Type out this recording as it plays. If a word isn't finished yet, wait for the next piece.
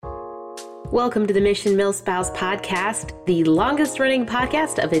Welcome to the Mission Milspouse podcast, the longest running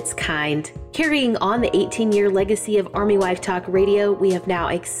podcast of its kind. Carrying on the 18-year legacy of Army Wife Talk Radio, we have now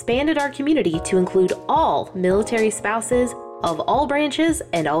expanded our community to include all military spouses of all branches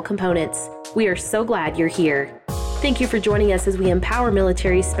and all components. We are so glad you're here. Thank you for joining us as we empower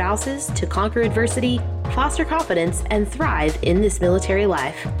military spouses to conquer adversity, foster confidence, and thrive in this military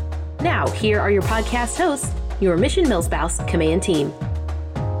life. Now, here are your podcast hosts, your Mission Milspouse Command Team.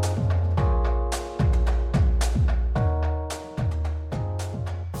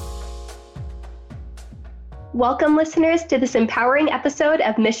 Welcome, listeners, to this empowering episode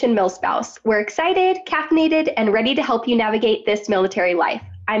of Mission Milspouse. We're excited, caffeinated, and ready to help you navigate this military life.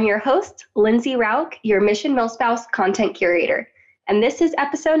 I'm your host, Lindsay Rauch, your Mission Milspouse content curator, and this is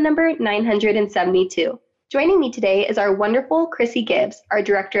episode number 972. Joining me today is our wonderful Chrissy Gibbs, our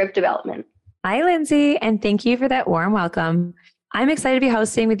Director of Development. Hi, Lindsay, and thank you for that warm welcome. I'm excited to be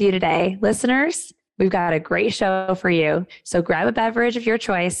hosting with you today. Listeners, we've got a great show for you. So grab a beverage of your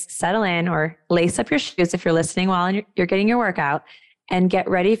choice, settle in, or lace up your shoes if you're listening while you're getting your workout, and get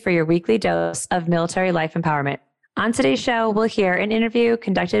ready for your weekly dose of military life empowerment. On today's show, we'll hear an interview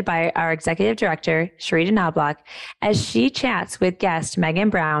conducted by our Executive Director, Sharita Knobloch, as she chats with guest Megan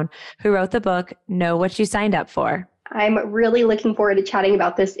Brown, who wrote the book, Know What You Signed Up For. I'm really looking forward to chatting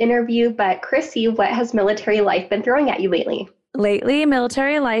about this interview, but Chrissy, what has military life been throwing at you lately? Lately,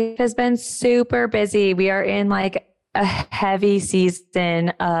 military life has been super busy. We are in like a heavy season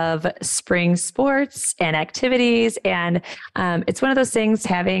of spring sports and activities. And it's one of those things,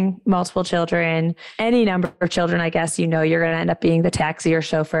 having multiple children, any number of children, I guess, you know, you're going to end up being the taxi or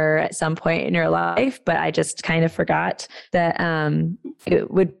chauffeur at some point in your life. But I just kind of forgot that it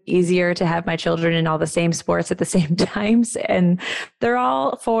would be easier to have my children in all the same sports at the same times. And they're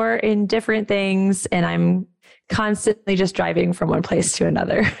all four in different things. And I'm constantly just driving from one place to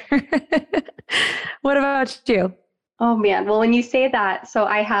another. What about you? Oh man. Well, when you say that, so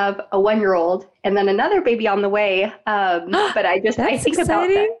I have a 1-year-old and then another baby on the way. But I think exciting. About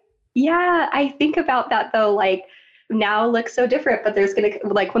that. Yeah. I think about that though, like now looks so different, but there's going to,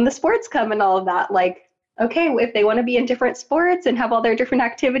 like when the sports come and all of that, like, okay, if they want to be in different sports and have all their different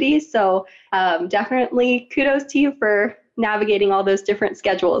activities. So definitely kudos to you for navigating all those different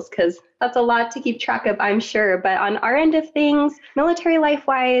schedules, because that's a lot to keep track of, I'm sure. But on our end of things, military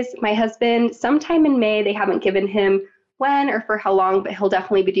life-wise, my husband, sometime in May, they haven't given him when or for how long, but he'll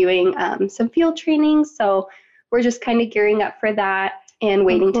definitely be doing some field training. So we're just kind of gearing up for that and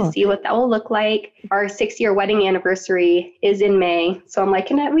waiting to see what that will look like. Our 6-year wedding anniversary is in May. So I'm like,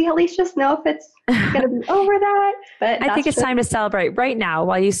 can we at least just know if it's going to be over that? But I think it's time to celebrate right now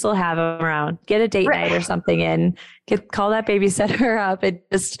while you still have them around. Get a date night or something in. Call that babysitter up and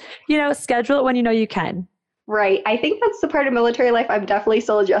just, schedule it when you know you can. Right. I think that's the part of military life I'm definitely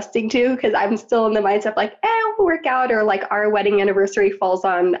still adjusting to, because I'm still in the mindset of like, we'll work out, or like our wedding anniversary falls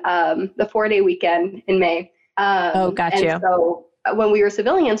on the 4-day weekend in May. Got you. And so when we were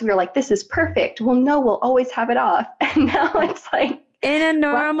civilians, we were like, this is perfect. We'll always have it off. And now it's like, in a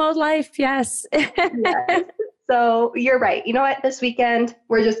normal life, yes. Yes. So you're right. You know what? This weekend,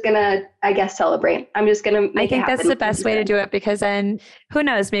 we're just going to, I guess, celebrate. I'm just going to make it happen. I think that's the best way to do it, because then who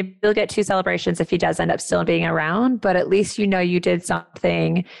knows, maybe you'll get 2 celebrations if he does end up still being around, but at least you did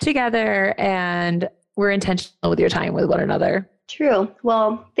something together and we're intentional with your time with one another. True.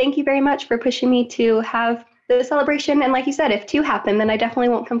 Well, thank you very much for pushing me to have the celebration. And like you said, if 2 happen, then I definitely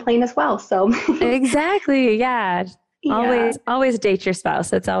won't complain as well. So exactly. Yeah. Yeah. Always date your spouse.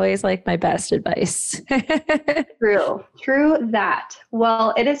 That's always like my best advice. True that.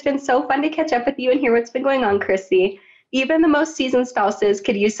 Well, it has been so fun to catch up with you and hear what's been going on, Chrissy. Even the most seasoned spouses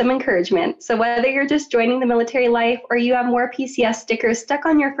could use some encouragement. So whether you're just joining the military life or you have more PCS stickers stuck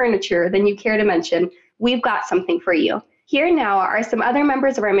on your furniture than you care to mention, we've got something for you. Here now are some other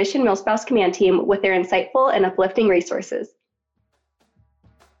members of our Mission Milspouse Command Team with their insightful and uplifting resources.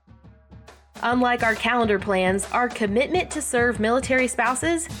 Unlike our calendar plans, our commitment to serve military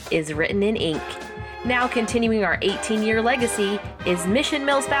spouses is written in ink. Now continuing our 18-year legacy is Mission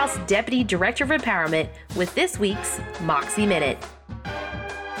Milspouse Deputy Director of Empowerment with this week's Moxie Minute.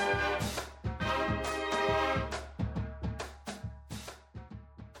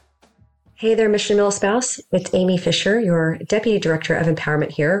 Hey there, Mission Milspouse. It's Amy Fisher, your Deputy Director of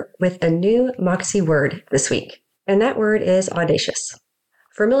Empowerment here, with a new Moxie word this week. And that word is audacious.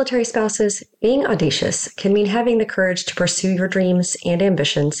 For military spouses, being audacious can mean having the courage to pursue your dreams and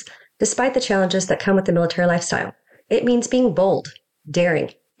ambitions despite the challenges that come with the military lifestyle. It means being bold,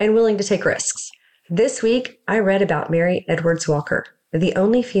 daring, and willing to take risks. This week, I read about Mary Edwards Walker, the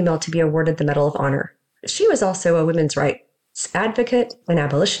only female to be awarded the Medal of Honor. She was also a women's rights advocate, an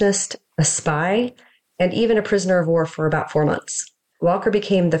abolitionist, a spy, and even a prisoner of war for about 4 months. Walker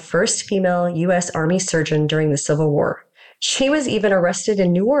became the first female U.S. Army surgeon during the Civil War. She was even arrested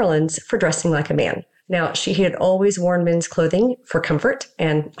in New Orleans for dressing like a man. Now, she had always worn men's clothing for comfort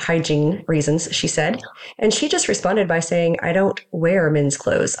and hygiene reasons, she said, and she just responded by saying, "I don't wear men's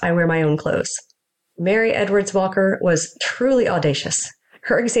clothes, I wear my own clothes." Mary Edwards Walker was truly audacious.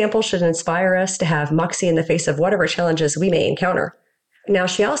 Her example should inspire us to have moxie in the face of whatever challenges we may encounter. Now,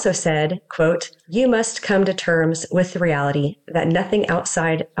 she also said, quote, "You must come to terms with the reality that nothing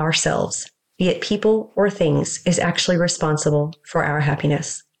outside ourselves, be it people or things, is actually responsible for our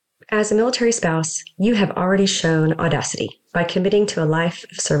happiness." As a military spouse, you have already shown audacity by committing to a life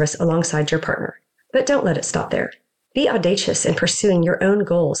of service alongside your partner. But don't let it stop there. Be audacious in pursuing your own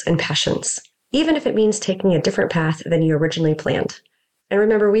goals and passions, even if it means taking a different path than you originally planned. And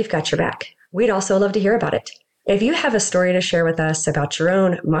remember, we've got your back. We'd also love to hear about it. If you have a story to share with us about your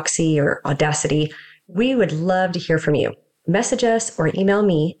own moxie or audacity, we would love to hear from you. Message us or email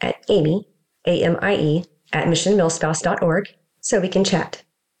me at Amy, AMIE, at missionmillspouse.org so we can chat.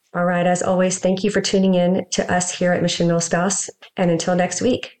 All right, as always, thank you for tuning in to us here at Mission Mill Spouse. And until next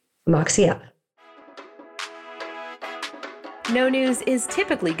week, moxie up. No news is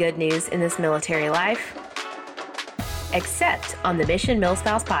typically good news in this military life, except on the Mission Mill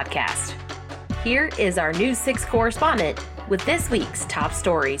Spouse podcast. Here is our News 6 correspondent with this week's top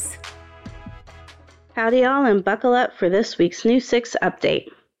stories. Howdy y'all, and buckle up for this week's News 6 update.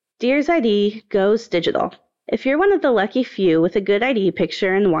 Deer's ID goes digital. If you're one of the lucky few with a good ID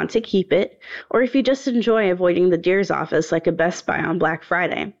picture and want to keep it, or if you just enjoy avoiding the Deer's office like a Best Buy on Black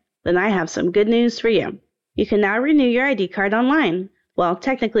Friday, then I have some good news for you. You can now renew your ID card online. Well,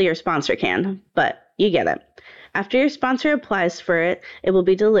 technically your sponsor can, but you get it. After your sponsor applies for it, it will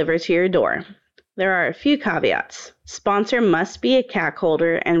be delivered to your door. There are a few caveats. Sponsor must be a CAC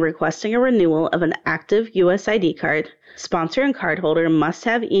holder and requesting a renewal of an active US ID card. Sponsor and cardholder must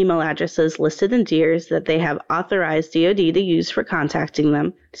have email addresses listed in DEERS that they have authorized DoD to use for contacting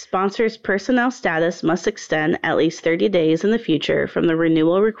them. Sponsor's personnel status must extend at least 30 days in the future from the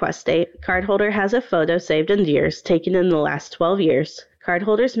renewal request date. Cardholder has a photo saved in DEERS taken in the last 12 years.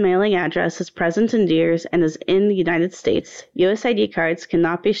 Cardholder's mailing address is present in DEERS and is in the United States. US ID cards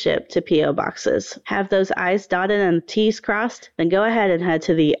cannot be shipped to P.O. boxes. Have those I's dotted and T's crossed? Then go ahead and head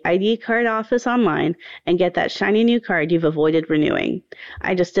to the ID card office online and get that shiny new card you've avoided renewing.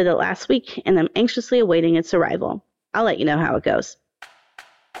 I just did it last week and I'm anxiously awaiting its arrival. I'll let you know how it goes.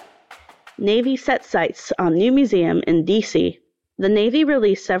 Navy sets sights on new museum in D.C. The Navy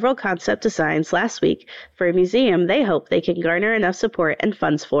released several concept designs last week for a museum they hope they can garner enough support and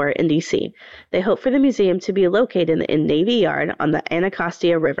funds for in D.C. They hope for the museum to be located in Navy Yard on the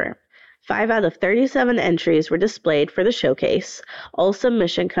Anacostia River. 5 out of 37 entries were displayed for the showcase, all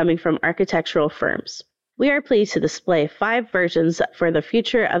submission coming from architectural firms. We are pleased to display 5 versions for the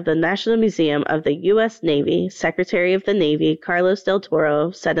future of the National Museum of the U.S. Navy, Secretary of the Navy Carlos Del Toro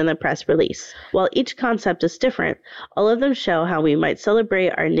said in a press release. While each concept is different, all of them show how we might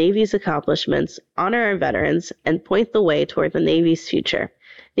celebrate our Navy's accomplishments, honor our veterans, and point the way toward the Navy's future.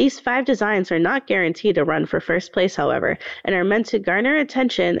 These 5 designs are not guaranteed to run for first place, however, and are meant to garner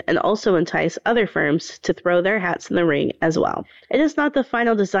attention and also entice other firms to throw their hats in the ring as well. It is not the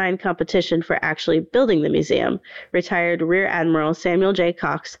final design competition for actually building the museum, retired Rear Admiral Samuel J.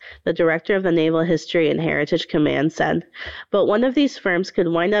 Cox, the director of the Naval History and Heritage Command, said, but one of these firms could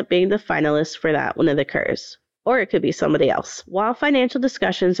wind up being the finalist for that when it occurs. Or it could be somebody else. While financial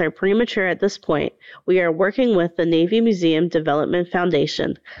discussions are premature at this point, we are working with the Navy Museum Development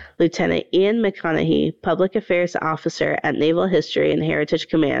Foundation. Lieutenant Ian McConaughey, Public Affairs Officer at Naval History and Heritage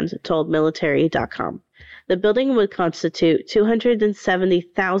Command, told Military.com. The building would constitute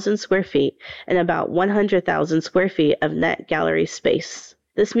 270,000 square feet and about 100,000 square feet of net gallery space.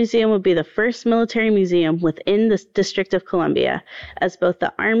 This museum would be the first military museum within the District of Columbia, as both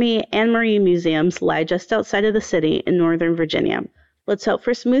the Army and Marine museums lie just outside of the city in Northern Virginia. Let's hope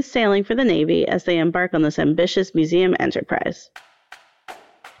for smooth sailing for the Navy as they embark on this ambitious museum enterprise.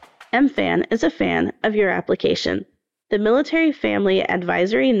 MFAN is a fan of your application. The Military Family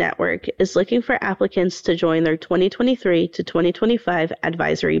Advisory Network is looking for applicants to join their 2023 to 2025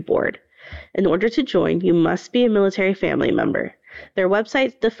 advisory board. In order to join, you must be a military family member. Their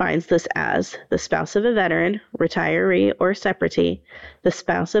website defines this as the spouse of a veteran, retiree, or separatee, the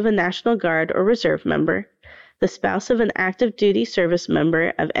spouse of a National Guard or Reserve member, the spouse of an active duty service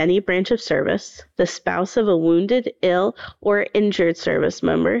member of any branch of service, the spouse of a wounded, ill, or injured service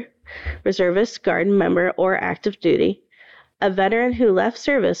member, reservist, Guard member, or active duty, a veteran who left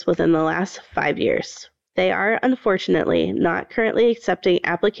service within the last 5 years. They are, unfortunately, not currently accepting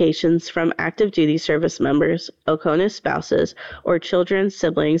applications from active duty service members, Oconee spouses, or children,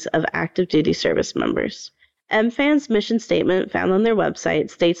 siblings of active duty service members. MFAN's mission statement found on their website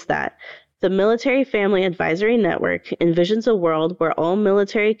states that the Military Family Advisory Network envisions a world where all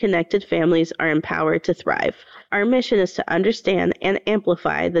military-connected families are empowered to thrive. Our mission is to understand and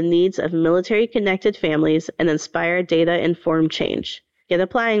amplify the needs of military-connected families and inspire data-informed change. Get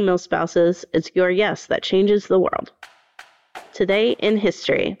applying, MilSpouses. It's your yes that changes the world. Today in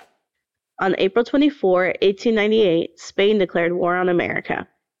history. On April 24, 1898, Spain declared war on America.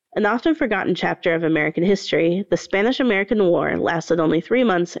 An often forgotten chapter of American history, the Spanish-American War lasted only 3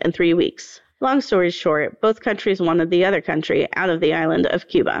 months and 3 weeks. Long story short, both countries wanted the other country out of the island of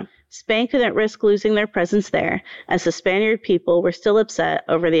Cuba. Spain couldn't risk losing their presence there, as the Spaniard people were still upset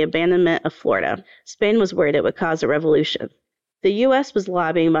over the abandonment of Florida. Spain was worried it would cause a revolution. The U.S. was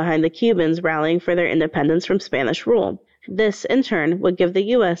lobbying behind the Cubans rallying for their independence from Spanish rule. This, in turn, would give the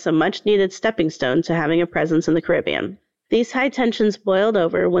U.S. a much-needed stepping stone to having a presence in the Caribbean. These high tensions boiled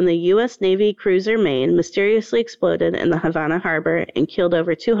over when the U.S. Navy cruiser Maine mysteriously exploded in the Havana harbor and killed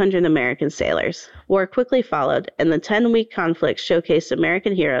over 200 American sailors. War quickly followed, and the 10-week conflict showcased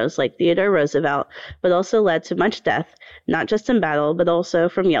American heroes like Theodore Roosevelt, but also led to much death, not just in battle, but also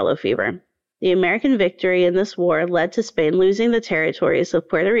from yellow fever. The American victory in this war led to Spain losing the territories of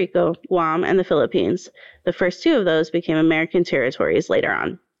Puerto Rico, Guam, and the Philippines. The first 2 of those became American territories later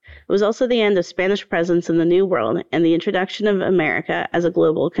on. It was also the end of Spanish presence in the New World and the introduction of America as a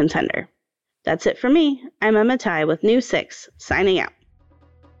global contender. That's it for me. I'm Emma Ty with New 6, signing out.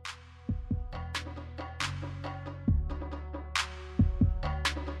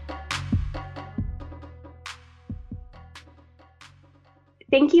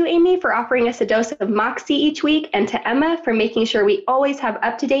 Thank you, Amy, for offering us a dose of moxie each week, and to Emma for making sure we always have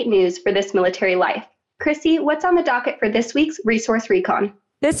up-to-date news for this military life. Chrissy, what's on the docket for this week's Resource Recon?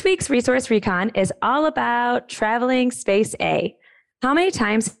 This week's Resource Recon is all about traveling Space A. How many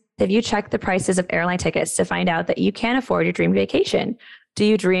times have you checked the prices of airline tickets to find out that you can't afford your dream vacation? Do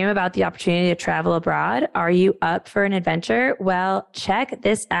you dream about the opportunity to travel abroad? Are you up for an adventure? Well, check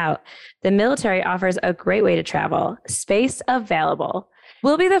this out. The military offers a great way to travel, Space Available.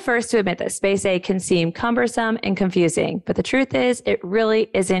 We'll be the first to admit that Space A can seem cumbersome and confusing, but the truth is it really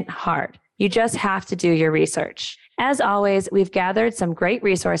isn't hard. You just have to do your research. As always, we've gathered some great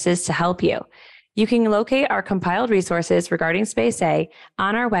resources to help you. You can locate our compiled resources regarding Space A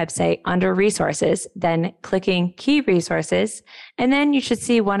on our website under Resources, then clicking Key Resources, and then you should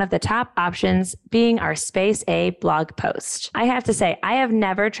see one of the top options being our Space A blog post. I have to say, I have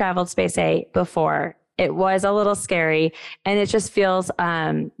never traveled Space A before. It was a little scary, and it just feels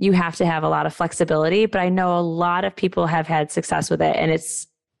you have to have a lot of flexibility, but I know a lot of people have had success with it, and it's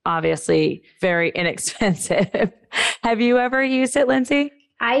obviously very inexpensive. Have you ever used it, Lindsay?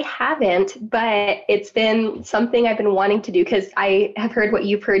 I haven't, but it's been something I've been wanting to do because I have heard what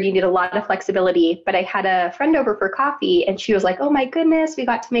you've heard. You need a lot of flexibility, but I had a friend over for coffee and she was like, oh my goodness, we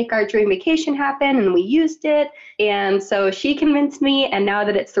got to make our dream vacation happen and we used it. And so she convinced me. And now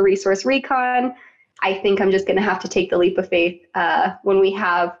that it's the Resource Recon, I think I'm just going to have to take the leap of faith when we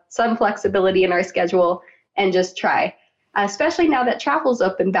have some flexibility in our schedule and just try. Especially now that travel's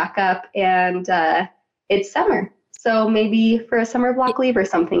opened back up and it's summer. So maybe for a summer block leave or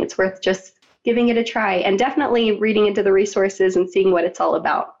something, it's worth just giving it a try and definitely reading into the resources and seeing what it's all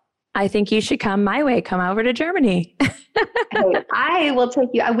about. I think you should come my way. Come over to Germany. Hey, I will take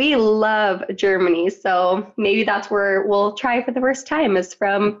you. We love Germany. So maybe that's where we'll try for the first time is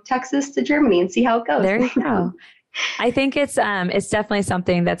from Texas to Germany and see how it goes. There you go. I think it's definitely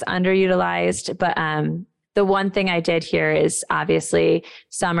something that's underutilized, but the one thing I did hear is obviously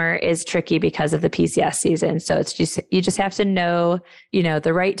summer is tricky because of the PCS season. So it's just, you just have to know,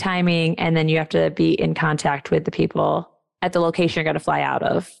 the right timing, and then you have to be in contact with the people at the location you're going to fly out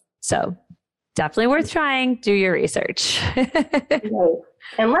of. So definitely worth trying. Do your research.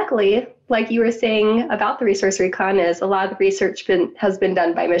 And luckily, like you were saying about the Resource Recon, is a lot of the research has been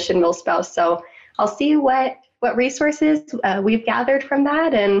done by Mission MilSpouse. So I'll see what resources we've gathered from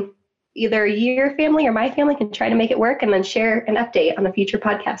that, and either your family or my family can try to make it work and then share an update on a future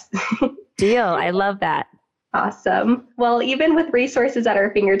podcast. Deal. I love that. Awesome. Well, even with resources at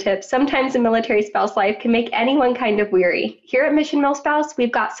our fingertips, sometimes a military spouse life can make anyone kind of weary. Here at Mission MilSpouse,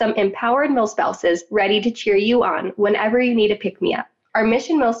 we've got some empowered MilSpouses ready to cheer you on whenever you need a pick-me-up. Our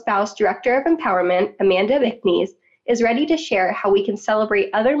Mission MilSpouse Director of Empowerment, Amanda Bickneys, is ready to share how we can celebrate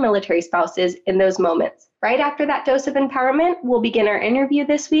other military spouses in those moments. Right after that dose of empowerment, we'll begin our interview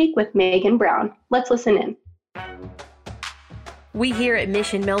this week with Megan Brown. Let's listen in. We here at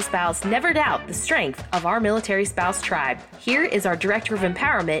Mission MilSpouse never doubt the strength of our military spouse tribe. Here is our Director of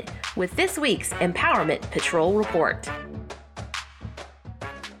Empowerment with this week's Empowerment Patrol Report.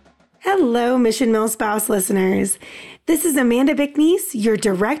 Hello, Mission MilSpouse listeners. This is Amanda Bickness, your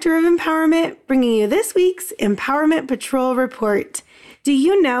Director of Empowerment, bringing you this week's Empowerment Patrol Report. Do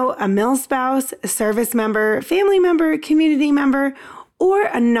you know a MilSpouse, a service member, family member, community member, or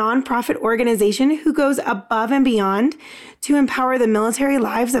a nonprofit organization who goes above and beyond to empower the military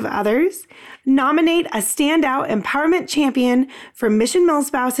lives of others? Nominate a standout empowerment champion for Mission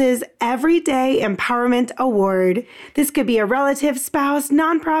MilSpouse's Everyday Empowerment Award. This could be a relative, spouse,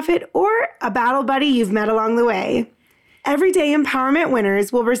 nonprofit, or a battle buddy you've met along the way. Everyday Empowerment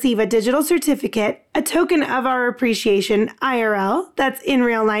winners will receive a digital certificate, a token of our appreciation, IRL, that's in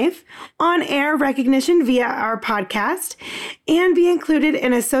real life, on-air recognition via our podcast, and be included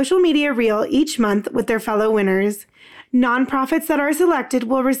in a social media reel each month with their fellow winners. Nonprofits that are selected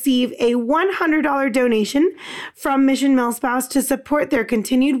will receive a $100 donation from Mission MilSpouse to support their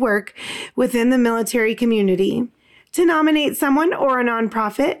continued work within the military community. To nominate someone or a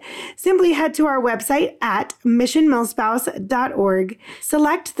nonprofit, simply head to our website at missionmilspouse.org.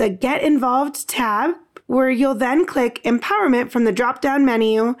 Select the Get Involved tab, where you'll then click Empowerment from the drop-down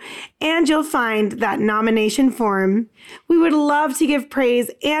menu, and you'll find that nomination form. We would love to give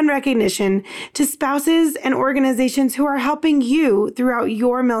praise and recognition to spouses and organizations who are helping you throughout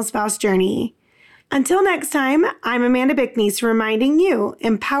your MilSpouse journey. Until next time, I'm Amanda Bickness reminding you,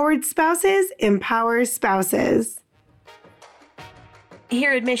 empowered spouses empower spouses.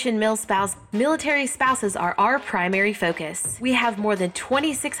 Here at Mission MilSpouse, military spouses are our primary focus. We have more than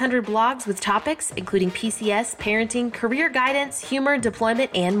 2,600 blogs with topics including PCS, parenting, career guidance, humor,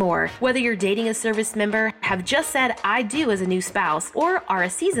 deployment, and more. Whether you're dating a service member, have just said I do as a new spouse, or are a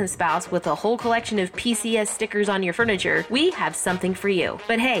seasoned spouse with a whole collection of PCS stickers on your furniture, we have something for you.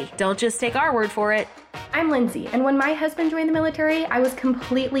 But hey, don't just take our word for it. I'm Lindsay, and when my husband joined the military, I was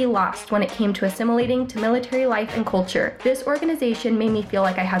completely lost when it came to assimilating to military life and culture. This organization made me feel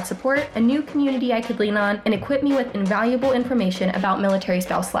like I had support, a new community I could lean on, and equipped me with invaluable information about military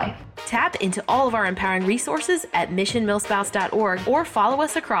spouse life. Tap into all of our empowering resources at missionmilspouse.org or follow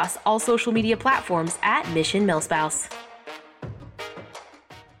us across all social media platforms at Mission MilSpouse.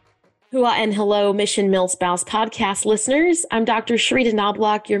 Hua and hello, Mission MilSpouse podcast listeners. I'm Dr. Sharita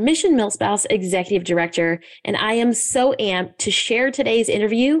Knobloch, your Mission MilSpouse Executive Director, and I am so amped to share today's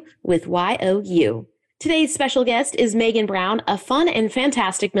interview with YOU. Today's special guest is Megan Brown, a fun and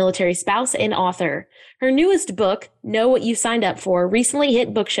fantastic military spouse and author. Her newest book, Know What You Signed Up For, recently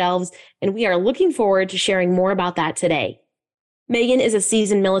hit bookshelves, and we are looking forward to sharing more about that today. Megan is a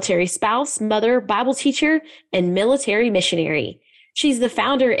seasoned military spouse, mother, Bible teacher, and military missionary. She's the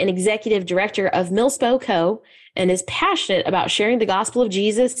founder and executive director of MilSpo Co. and is passionate about sharing the gospel of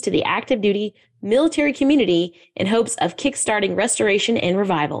Jesus to the active duty military community in hopes of kickstarting restoration and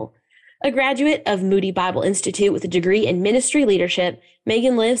revival. A graduate of Moody Bible Institute with a degree in ministry leadership,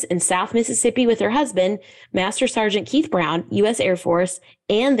 Megan lives in South Mississippi with her husband, Master Sergeant Keith Brown, U.S. Air Force,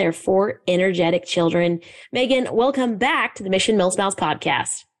 and their 4 energetic children. Megan, welcome back to the Mission MilSpouse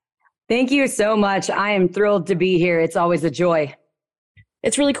podcast. Thank you so much. I am thrilled to be here. It's always a joy.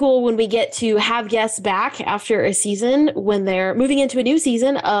 It's really cool when we get to have guests back after a season when they're moving into a new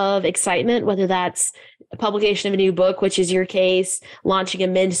season of excitement, whether that's a publication of a new book, which is your case, launching a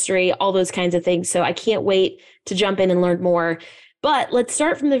ministry, all those kinds of things. So I can't wait to jump in and learn more. But let's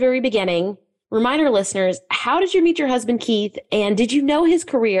start from the very beginning. Remind our listeners, how did you meet your husband, Keith? And did you know his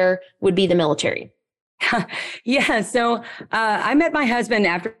career would be the military? Yeah. So I met my husband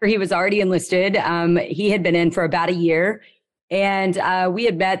after he was already enlisted. He had been in for about a year. And we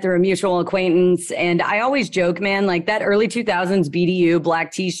had met through a mutual acquaintance. And I always joke, man, like that early 2000s BDU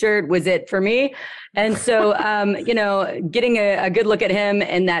black t-shirt was it for me. And so, getting a good look at him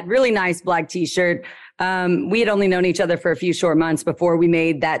in that really nice black t-shirt, we had only known each other for a few short months before we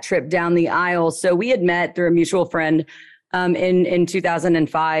made that trip down the aisle. So we had met through a mutual friend in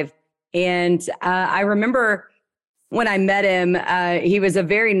 2005. And I remember when I met him, he was a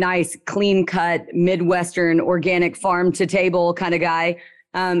very nice, clean-cut, Midwestern, organic farm-to-table kind of guy.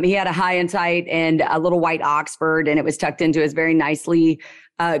 He had a high and tight and a little white Oxford, and it was tucked into his very nicely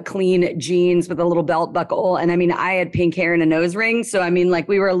clean jeans with a little belt buckle. And I mean, I had pink hair and a nose ring. So I mean, like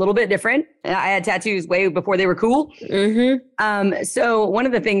we were a little bit different. I had tattoos way before they were cool. Mm-hmm. So one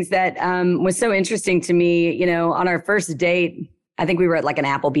of the things that was so interesting to me, on our first date, I think we were at like an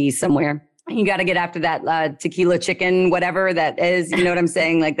Applebee's somewhere. You got to get after that tequila chicken, whatever that is. You know what I'm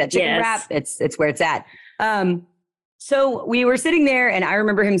saying? Like that chicken wrap. It's where it's at. So we were sitting there and I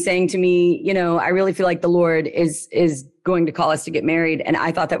remember him saying to me, I really feel like the Lord is going to call us to get married. And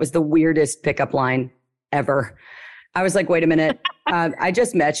I thought that was the weirdest pickup line ever. I was like, wait a minute. I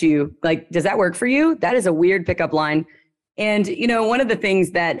just met you. Like, does that work for you? That is a weird pickup line. And, one of the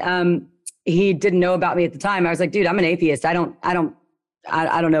things that he didn't know about me at the time, I was like, dude, I'm an atheist. I don't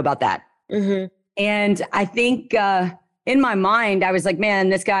know about that. Mm-hmm. And I think in my mind, I was like, man,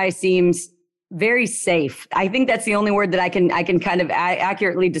 this guy seems very safe. I think that's the only word that I can kind of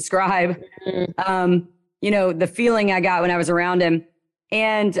accurately describe, the feeling I got when I was around him.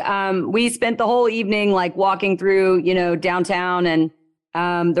 And we spent the whole evening like walking through, downtown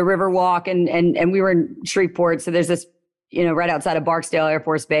and the river walk and we were in Shreveport. So there's this, right outside of Barksdale Air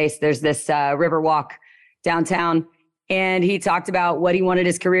Force Base, there's this river walk downtown. And he talked about what he wanted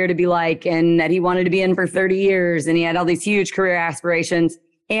his career to be like and that he wanted to be in for 30 years. And he had all these huge career aspirations.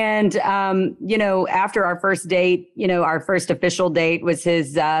 And, after our first date, our first official date was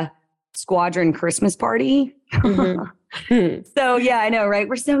his squadron Christmas party. Mm-hmm. So, yeah, I know, right?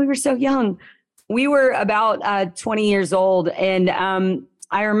 We were so young. We were about 20 years old. And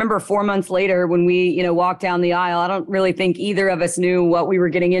I remember 4 months later when we, walked down the aisle, I don't really think either of us knew what we were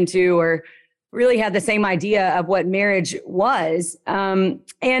getting into or really had the same idea of what marriage was.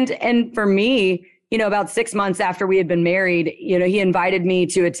 And for me, about 6 months after we had been married, he invited me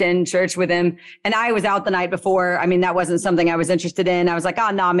to attend church with him. And I was out the night before. I mean, that wasn't something I was interested in. I was like, oh,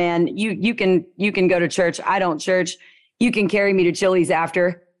 nah, man, you can go to church. I don't church. You can carry me to Chili's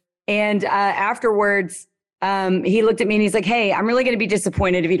after. And afterwards, he looked at me and he's like, hey, I'm really going to be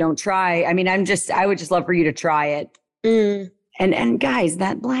disappointed if you don't try. I mean, I would just love for you to try it. Mm. And guys,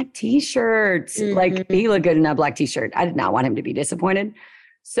 that black t-shirt, Mm-hmm. like he looked good in that black t-shirt. I did not want him to be disappointed.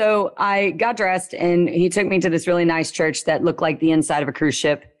 So I got dressed and he took me to this really nice church that looked like the inside of a cruise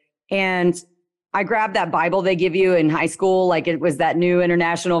ship. And I grabbed that Bible they give you in high school. Like it was that new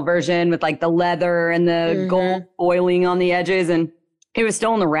international version with like the leather and the gold foiling on the edges. And it was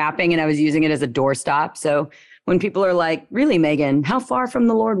still in the wrapping and I was using it as a doorstop. So when people are like, really, Megan, how far from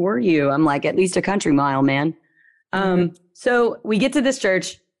the Lord were you? I'm like, at least a country mile, man. So we get to this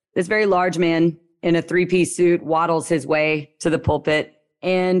church, this very large man in a 3-piece suit waddles his way to the pulpit.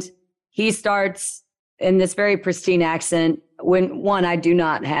 And he starts in this very pristine accent. I do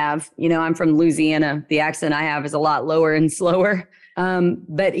not have, I'm from Louisiana. The accent I have is a lot lower and slower.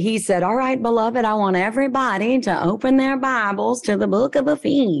 But he said, all right, beloved, I want everybody to open their Bibles to the book of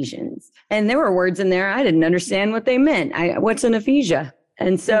Ephesians. And there were words in there. I didn't understand what they meant. What's an Ephesia?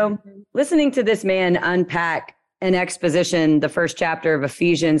 And so listening to this man unpack an exposition, the first chapter of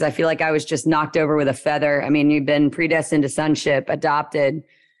Ephesians, I feel like I was just knocked over with a feather. I mean, you've been predestined to sonship, adopted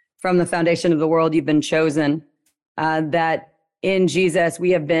from the foundation of the world. You've been chosen, that in Jesus, we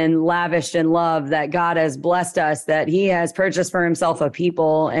have been lavished in love, that God has blessed us, that he has purchased for himself a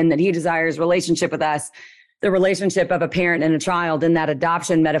people, and that he desires relationship with us, the relationship of a parent and a child in that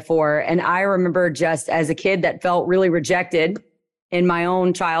adoption metaphor. And I remember just as a kid that felt really rejected in my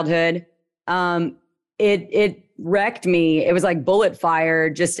own childhood, it wrecked me. It was like bullet fire.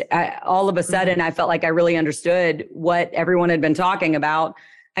 Just all of a sudden, I felt like I really understood what everyone had been talking about.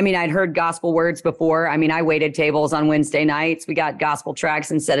 I mean, I'd heard gospel words before. I mean, I waited tables on Wednesday nights. We got gospel tracts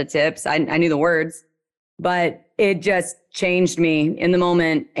instead of tips. I knew the words, but it just changed me in the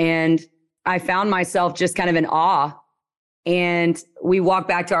moment. And I found myself just kind of in awe. And we walked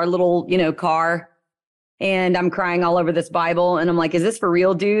back to our little, car, and I'm crying all over this Bible. And I'm like, is this for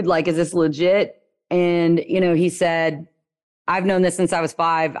real, dude? Like, is this legit? And, he said, I've known this since I was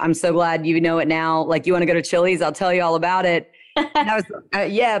 5. I'm so glad you know it now. Like, you want to go to Chili's? I'll tell you all about it. And I was,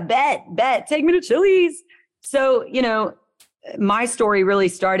 yeah, bet, take me to Chili's. So, my story really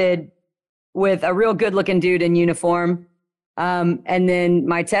started with a real good looking dude in uniform. And then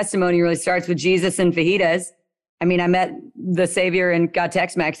my testimony really starts with Jesus and fajitas. I mean, I met the Savior and got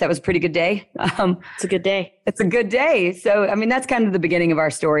Tex-Mex. That was a pretty good day. It's a good day. It's a good day. So, I mean, that's kind of the beginning of our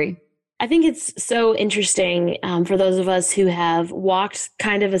story. I think it's so interesting for those of us who have walked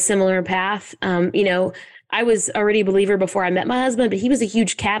kind of a similar path. I was already a believer before I met my husband, but he was a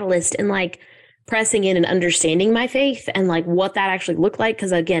huge catalyst in like pressing in and understanding my faith and like what that actually looked like.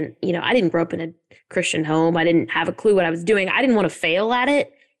 Because again, I didn't grow up in a Christian home. I didn't have a clue what I was doing. I didn't want to fail at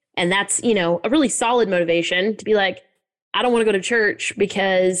it. And that's, a really solid motivation to be like, I don't want to go to church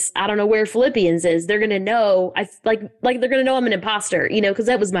because I don't know where Philippians is. They're going to know, they're going to know I'm an imposter, because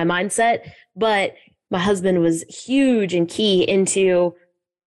that was my mindset. But my husband was huge and key into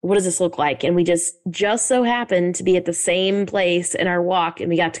what does this look like? And we just so happened to be at the same place in our walk, and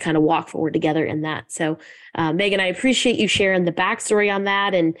we got to kind of walk forward together in that. So, Megan, I appreciate you sharing the backstory on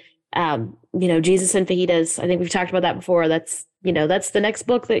that. And Jesus and fajitas. I think we've talked about that before. That's the next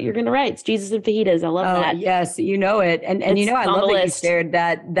book that you're going to write. It's Jesus and fajitas. I love that. Yes, you know it. And I love that you shared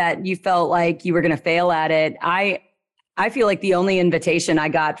that you felt like you were going to fail at it. I feel like the only invitation I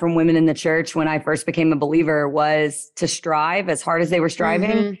got from women in the church when I first became a believer was to strive as hard as they were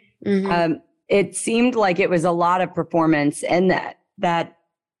striving. It seemed like it was a lot of performance, and that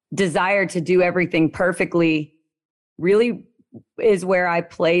desire to do everything perfectly really is where I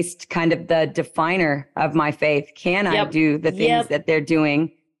placed kind of the definer of my faith. Can I do the things that they're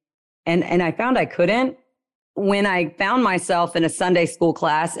doing? And I found I couldn't. When I found myself in a Sunday school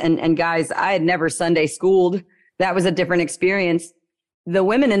class, and guys, I had never Sunday schooled. That was a different experience. The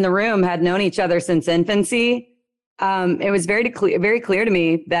women in the room had known each other since infancy. It was very clear to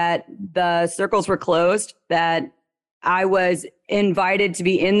me that the circles were closed, that I was invited to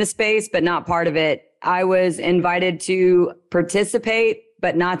be in the space, but not part of it. I was invited to participate,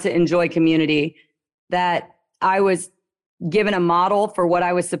 but not to enjoy community, that I was given a model for what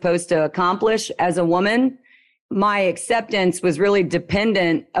I was supposed to accomplish as a woman. My acceptance was really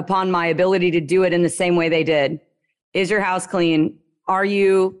dependent upon my ability to do it in the same way they did. Is your house clean? Are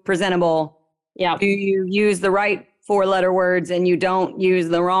you presentable? Yeah. Do you use the right 4-letter words and you don't use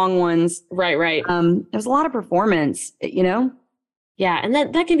the wrong ones? Right. There's a lot of performance, Yeah. And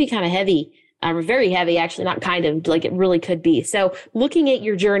that can be kind of heavy. Very heavy, actually, not kind of, like it really could be. So looking at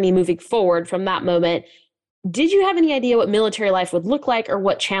your journey moving forward from that moment, did you have any idea what military life would look like or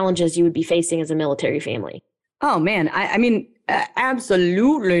what challenges you would be facing as a military family? Oh, man. I mean,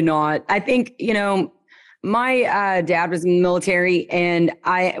 absolutely not. I think, my dad was in the military, and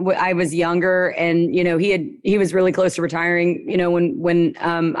I was younger, and, he was really close to retiring, when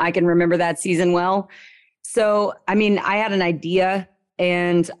I can remember that season well. So, I mean, I had an idea.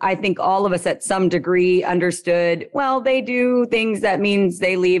 And I think all of us at some degree understood, well, they do things that means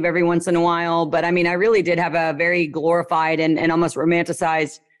they leave every once in a while. But I mean, I really did have a very glorified and almost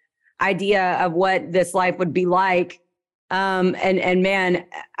romanticized idea of what this life would be like. And man,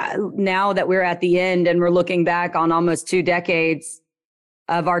 now that we're at the end and we're looking back on almost 2 decades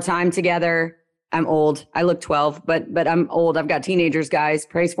of our time together, I'm old. I look 12, but I'm old. I've got teenagers, guys.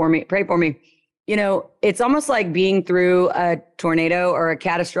 Pray for me. It's almost like being through a tornado or a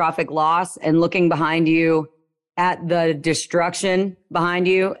catastrophic loss and looking behind you at the destruction behind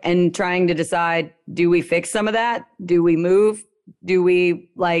you and trying to decide, do we fix some of that? Do we move? Do we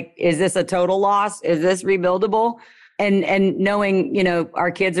is this a total loss? Is this rebuildable? And knowing,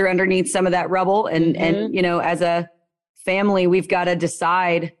 our kids are underneath some of that rubble and as a family, we've got to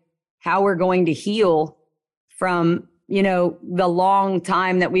decide how we're going to heal from the long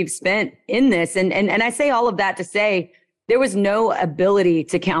time that we've spent in this. And I say all of that to say there was no ability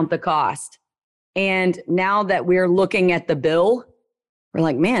to count the cost. And now that we're looking at the bill, we're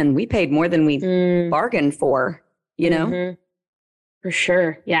like, man, we paid more than we bargained for, For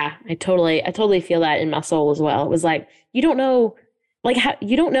sure. Yeah. I totally feel that in my soul as well. It was like, you don't know,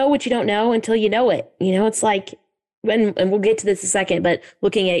 you don't know what you don't know until you know it. It's like, and we'll get to this in a second, but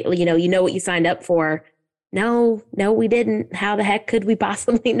looking at, you know what you signed up for. No, we didn't. How the heck could we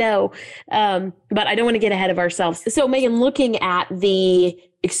possibly know? But I don't want to get ahead of ourselves. So Megan, looking at the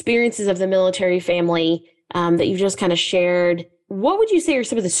experiences of the military family that you've just kind of shared, what would you say are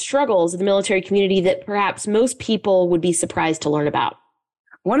some of the struggles of the military community that perhaps most people would be surprised to learn about?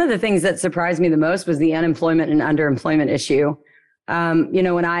 One of the things that surprised me the most was the unemployment and underemployment issue.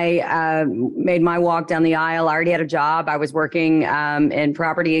 When I made my walk down the aisle, I already had a job. I was working in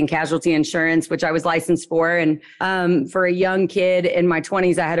property and casualty insurance, which I was licensed for. And for a young kid in my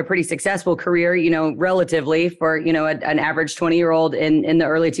 20s, I had a pretty successful career, relatively for, an average 20-year-old in the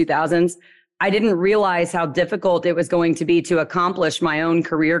early 2000s. I didn't realize how difficult it was going to be to accomplish my own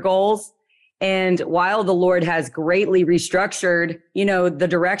career goals. And while the Lord has greatly restructured, the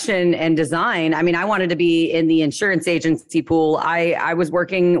direction and design, I mean, I wanted to be in the insurance agency pool. I was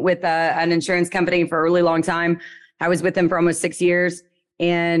working with an insurance company for a really long time. I was with them for almost 6 years.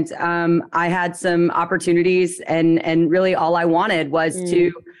 And I had some opportunities and really all I wanted was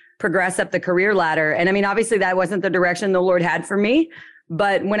to progress up the career ladder. And I mean, obviously that wasn't the direction the Lord had for me.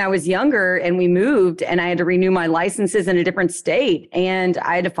 But when I was younger and we moved and I had to renew my licenses in a different state and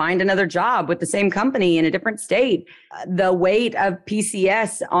I had to find another job with the same company in a different state, the weight of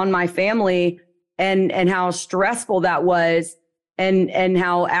PCS on my family and how stressful that was and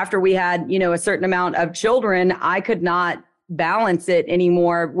how after we had, a certain amount of children, I could not balance it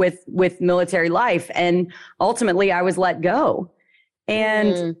anymore with military life. And ultimately I was let go.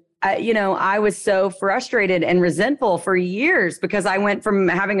 And I was so frustrated and resentful for years because I went from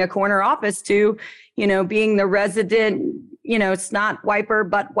having a corner office to, being the resident snot wiper,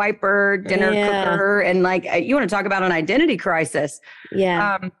 butt wiper, dinner cooker. And like, you want to talk about an identity crisis.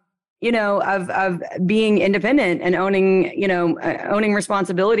 Yeah. Of being independent and owning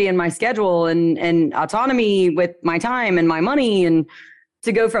responsibility in my schedule and autonomy with my time and my money. And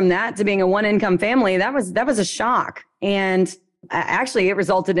to go from that to being a one income family, that was a shock. And actually it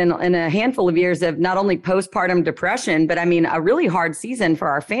resulted in a handful of years of not only postpartum depression, but a really hard season for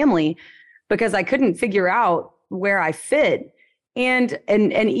our family because I couldn't figure out where I fit. And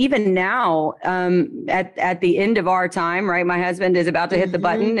even now, at the end of our time, right? My husband is about to hit the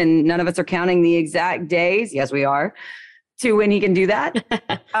button and none of us are counting the exact days. Yes, we are, to when he can do that.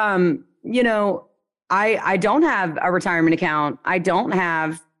 I don't have a retirement account. I don't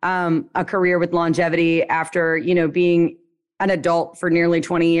have a career with longevity after, being an adult for nearly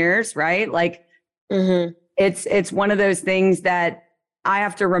 20 years, right? Like it's one of those things that I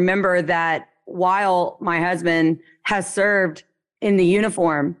have to remember that while my husband has served in the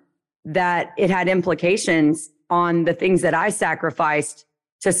uniform, that it had implications on the things that I sacrificed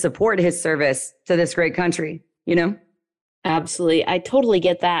to support his service to this great country, Absolutely. I totally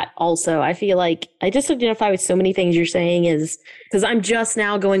get that also. I feel like I just identify with so many things you're saying is because I'm just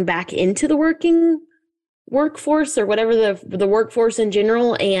now going back into the workforce or whatever the workforce in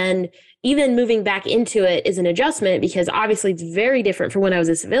general. And even moving back into it is an adjustment because obviously it's very different from when I was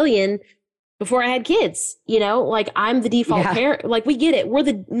a civilian before I had kids, like I'm the default parent, like we get it. We're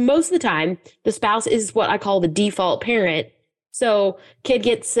most of the time, the spouse is what I call the default parent. So kid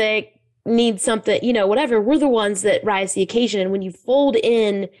gets sick, needs something, whatever. We're the ones that rise to the occasion. And when you fold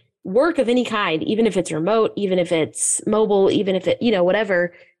in work of any kind, even if it's remote, even if it's mobile, even if it,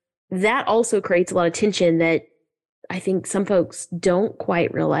 whatever, that also creates a lot of tension that I think some folks don't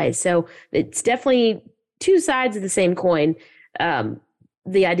quite realize. So it's definitely two sides of the same coin.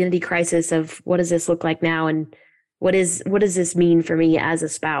 The identity crisis of what does this look like now? And what does this mean for me as a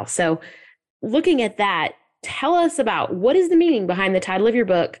spouse? So looking at that, tell us about what is the meaning behind the title of your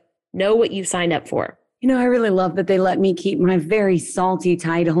book, Know What You've Signed Up For. I really love that they let me keep my very salty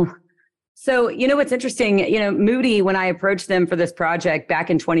title. So, what's interesting, Moody, when I approached them for this project back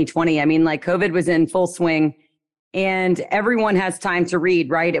in 2020, COVID was in full swing and everyone has time to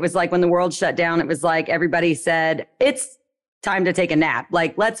read, right? It was like when the world shut down, it was like everybody said, it's time to take a nap.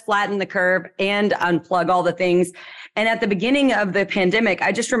 Like, let's flatten the curve and unplug all the things. And at the beginning of the pandemic,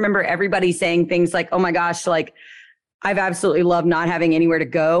 I just remember everybody saying things like, oh my gosh, like, I've absolutely loved not having anywhere to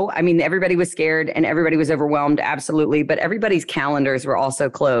go. Everybody was scared and everybody was overwhelmed. Absolutely. But everybody's calendars were also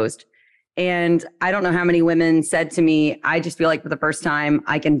closed. And I don't know how many women said to me, I just feel like for the first time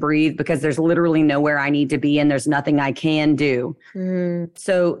I can breathe because there's literally nowhere I need to be and there's nothing I can do.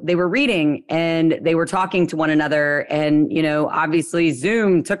 So they were reading and they were talking to one another. And, obviously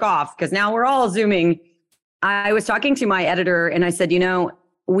Zoom took off because now we're all Zooming. I was talking to my editor and I said,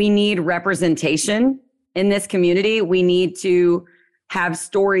 we need representation in this community. We need to have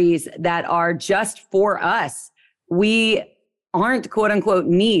stories that are just for us. We aren't quote unquote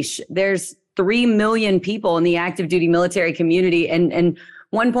niche. There's 3 million people in the active duty military community and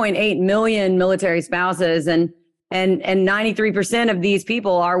 1.8 million military spouses and 93% of these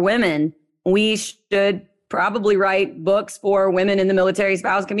people are women. We should probably write books for women in the military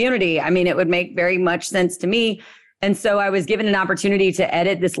spouse community. It would make very much sense to me. And so I was given an opportunity to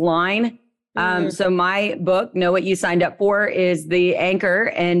edit this line. So my book, Know What You Signed Up For, is the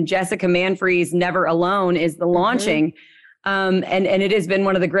anchor and Jessica Manfree's Never Alone is the launching. And it has been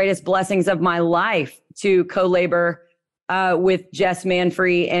one of the greatest blessings of my life to co-labor with Jess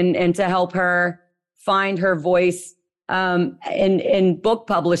Manfree and to help her find her voice in book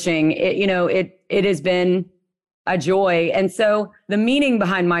publishing. It has been a joy. And so the meaning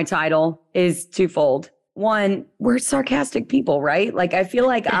behind my title is twofold. One, we're sarcastic people, right? Like I feel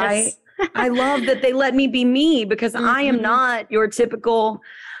like yes. I love that they let me be me because I am not your typical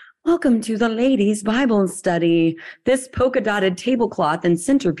welcome to the ladies' Bible study. This polka dotted tablecloth and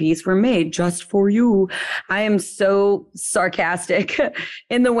centerpiece were made just for you. I am so sarcastic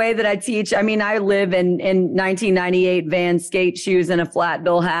in the way that I teach. I live in 1998 Vans skate shoes and a flat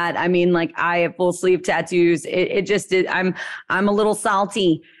bill hat. I have full sleeve tattoos. I'm a little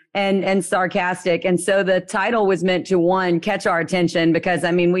salty and sarcastic. And so the title was meant to, one, catch our attention because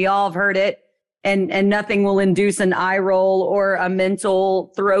we all have heard it. And nothing will induce an eye roll or a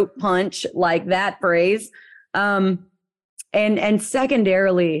mental throat punch like that phrase. And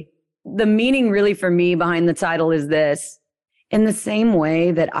secondarily, the meaning really for me behind the title is this. In the same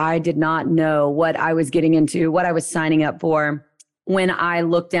way that I did not know what I was getting into, what I was signing up for, when I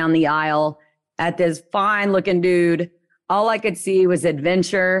looked down the aisle at this fine looking dude, all I could see was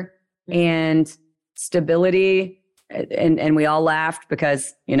adventure and stability And we all laughed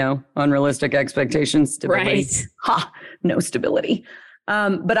because, unrealistic expectations, stability. Right. Ha, no stability.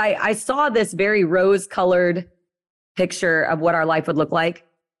 But I saw this very rose-colored picture of what our life would look like.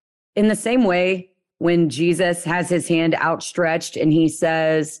 In the same way, when Jesus has his hand outstretched and he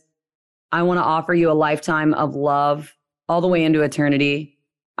says, I want to offer you a lifetime of love all the way into eternity.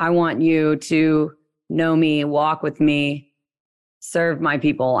 I want you to know me, walk with me, serve my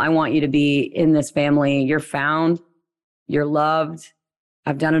people. I want you to be in this family. You're found, you're loved.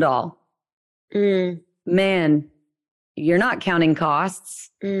 I've done it all. Man, you're not counting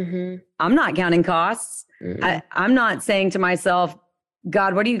costs. I'm not counting costs. I'm not saying to myself,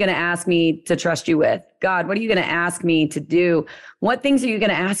 God, what are you going to ask me to trust you with? God, what are you going to ask me to do? What things are you going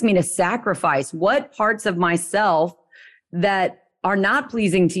to ask me to sacrifice? What parts of myself that are not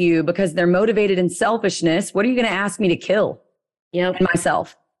pleasing to you because they're motivated in selfishness, what are you going to ask me to kill in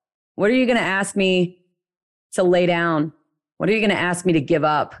myself? What are you going to ask me to lay down? What are you going to ask me to give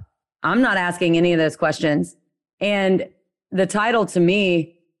up? I'm not asking any of those questions. And the title to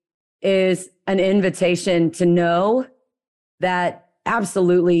me is an invitation to know that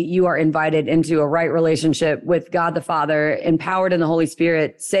absolutely you are invited into a right relationship with God the Father, empowered in the Holy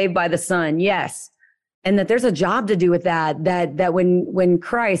Spirit, saved by the Son. Yes. And that there's a job to do with that when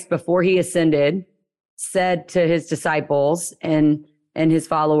Christ, before he ascended, said to his disciples and his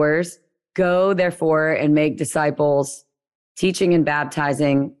followers, go therefore and make disciples, teaching and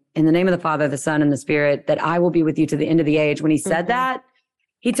baptizing in the name of the Father, the Son, and the Spirit, that I will be with you to the end of the age. When he said that,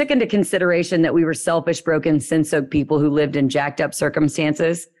 he took into consideration that we were selfish, broken, sin-soaked people who lived in jacked up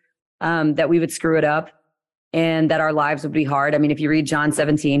circumstances, that we would screw it up and that our lives would be hard. I mean, if you read John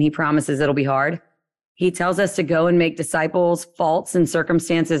 17, he promises it'll be hard. He tells us to go and make disciples, faults and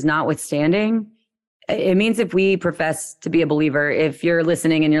circumstances notwithstanding. It means if we profess to be a believer, if you're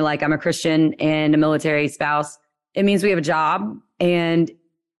listening and you're like, I'm a Christian and a military spouse, it means we have a job. And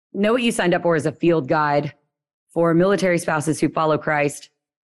know what you signed up for is a field guide for military spouses who follow Christ,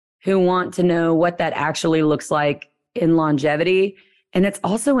 who want to know what that actually looks like in longevity. And it's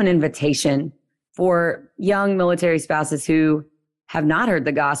also an invitation for young military spouses who have not heard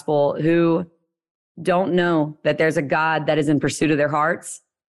the gospel, who don't know that there's a God that is in pursuit of their hearts.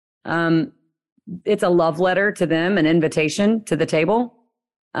 It's a love letter to them, an invitation to the table,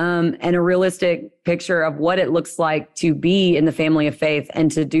 and a realistic picture of what it looks like to be in the family of faith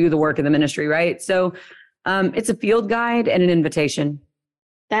and to do the work of the ministry, right? So it's a field guide and an invitation.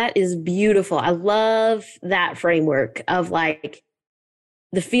 That is beautiful. I love that framework of like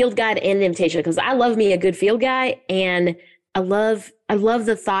the field guide and the invitation, because I love me a good field guide, and I love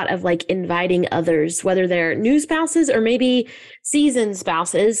the thought of like inviting others, whether they're new spouses or maybe seasoned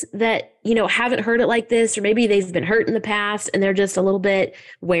spouses that, haven't heard it like this, or maybe they've been hurt in the past and they're just a little bit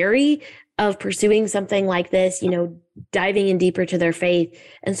wary of pursuing something like this, diving in deeper to their faith.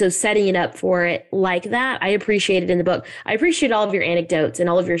 And so setting it up for it like that, I appreciate it in the book. I appreciate all of your anecdotes and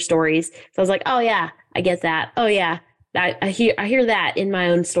all of your stories. So I was like, oh yeah, I get that. Oh yeah, I hear that in my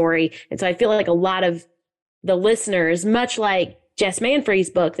own story. And so I feel like a lot of the listeners, much like Jess Manfrey's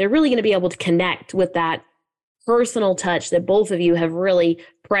book, they're really going to be able to connect with that personal touch that both of you have really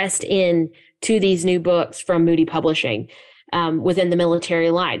pressed in to these new books from Moody Publishing within the military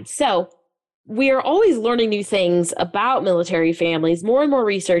line. So we are always learning new things about military families. More and more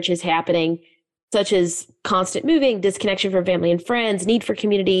research is happening, such as constant moving, disconnection from family and friends, need for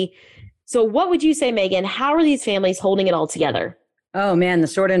community. So what would you say, Megan? How are these families holding it all together? Oh man, the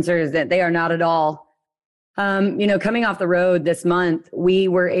short answer is that they are not at all. Coming off the road this month, we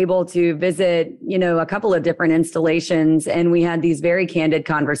were able to visit, a couple of different installations, and we had these very candid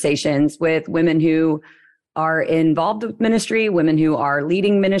conversations with women who are involved with ministry, women who are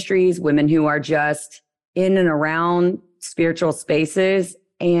leading ministries, women who are just in and around spiritual spaces.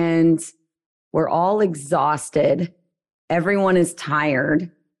 And we're all exhausted. Everyone is tired.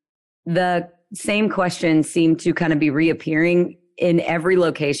 The same questions seem to kind of be reappearing in every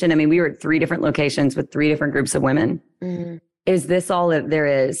location. I mean, we were at 3 different locations with 3 different groups of women. Mm-hmm. Is this all that there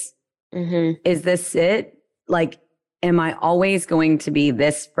is? Mm-hmm. Is this it? Like, am I always going to be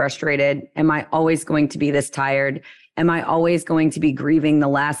this frustrated? Am I always going to be this tired? Am I always going to be grieving the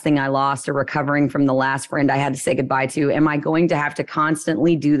last thing I lost or recovering from the last friend I had to say goodbye to? Am I going to have to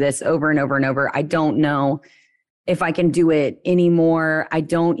constantly do this over and over and over? I don't know if I can do it anymore. I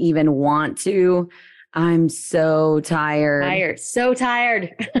don't even want to. I'm so tired. So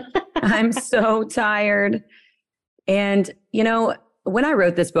tired. I'm so tired. And, when I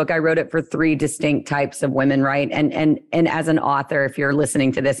wrote this book, I wrote it for 3 distinct types of women, right? And as an author, if you're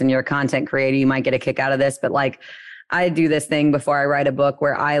listening to this and you're a content creator, you might get a kick out of this. But I do this thing before I write a book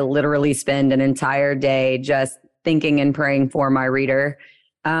where I literally spend an entire day just thinking and praying for my reader.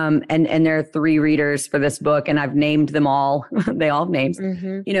 And there are 3 readers for this book, and I've named them all. They all have names.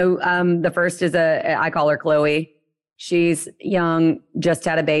 Mm-hmm. The first is I call her Chloe. She's young, just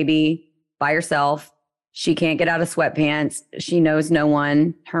had a baby by herself. She can't get out of sweatpants. She knows no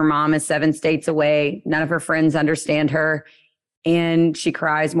one. Her mom is 7 states away. None of her friends understand her. And she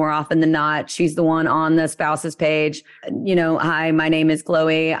cries more often than not. She's the one on the spouses page. Hi, my name is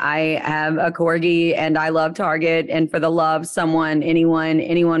Chloe. I have a corgi and I love Target. And for the love,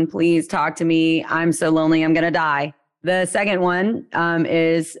 anyone, please talk to me. I'm so lonely. I'm going to die. The second one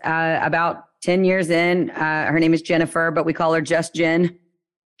is about 10 years in. Her name is Jennifer, but we call her Just Jen.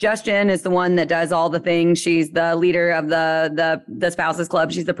 Just Jen is the one that does all the things. She's the leader of the spouses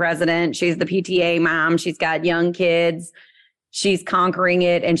club. She's the president. She's the PTA mom. She's got young kids. She's conquering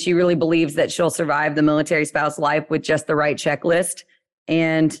it, and she really believes that she'll survive the military spouse life with just the right checklist.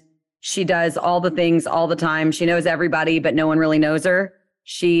 And she does all the things all the time. She knows everybody, but no one really knows her.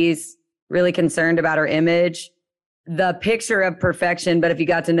 She's really concerned about her image. The picture of perfection, but if you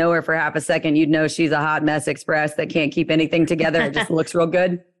got to know her for half a second, you'd know she's a hot mess express that can't keep anything together. It just looks real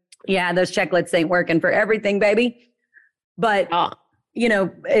good. Yeah, those checklists ain't working for everything, baby. But,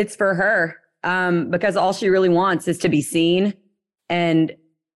 it's for her because all she really wants is to be seen. And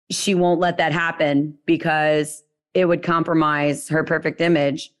she won't let that happen because it would compromise her perfect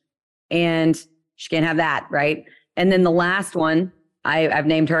image. And she can't have that, right? And then the last one, I've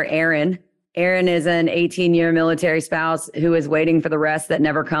named her Erin. Erin is an 18-year military spouse who is waiting for the rest that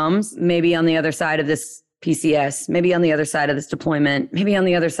never comes. Maybe on the other side of this PCS, maybe on the other side of this deployment, maybe on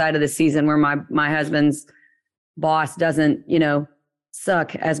the other side of the season where my husband's boss doesn't,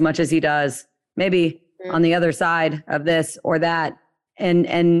 suck as much as he does. Maybe on the other side of this or that.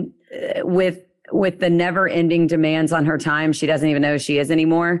 And with the never ending demands on her time, she doesn't even know she is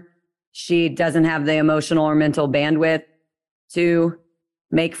anymore. She doesn't have the emotional or mental bandwidth to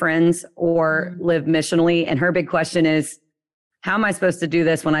make friends or live missionally. And her big question is, how am I supposed to do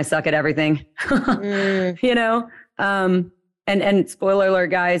this when I suck at everything? And spoiler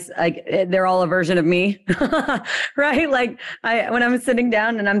alert, guys, like they're all a version of me, right? Like when I'm sitting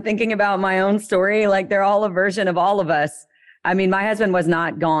down and I'm thinking about my own story, like they're all a version of all of us. I mean, my husband was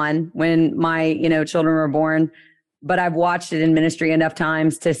not gone when my, children were born, but I've watched it in ministry enough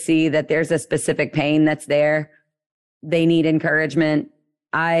times to see that there's a specific pain that's there. They need encouragement.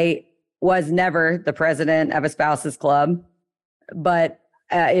 I was never the president of a spouses club, but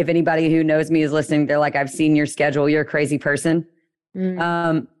if anybody who knows me is listening, they're like, I've seen your schedule. You're a crazy person.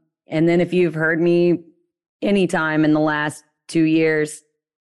 And then if you've heard me anytime in the last 2 years,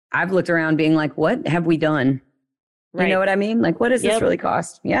 I've looked around being like, what have we done? Right. You know what I mean? Like, what does this really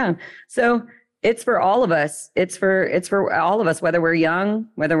cost? Yeah. So it's for all of us. It's for all of us, whether we're young,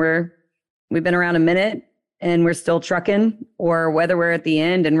 whether we've been around a minute and we're still trucking, or whether we're at the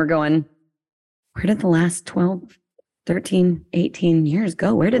end and we're going, where did the last 12, 13, 18 years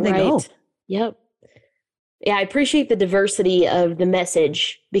go? Where did they go? Yep. Yeah, I appreciate the diversity of the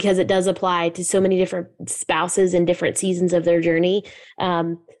message because it does apply to so many different spouses in different seasons of their journey.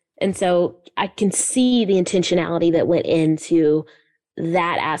 And so I can see the intentionality that went into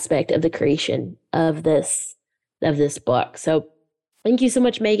that aspect of the creation of this book. So thank you so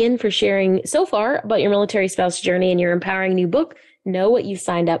much, Megan, for sharing so far about your military spouse journey and your empowering new book, Know What You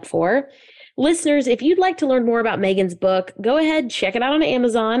Signed Up For. Listeners, if you'd like to learn more about Megan's book, go ahead, check it out on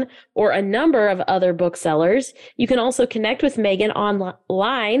Amazon or a number of other booksellers. You can also connect with Megan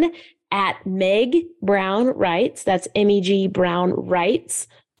online at Meg Brown Writes. That's MEG Brown Writes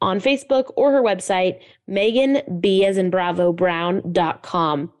on Facebook, or her website, Megan, B as in Bravo,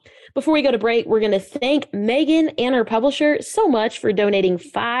 Brown.com. Before we go to break, we're going to thank Megan and her publisher so much for donating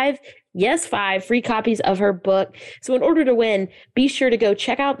 5 free copies of her book. So in order to win, be sure to go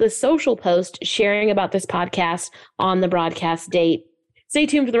check out the social post sharing about this podcast on the broadcast date. Stay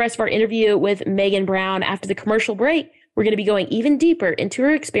tuned for the rest of our interview with Megan Brown. After the commercial break, we're going to be going even deeper into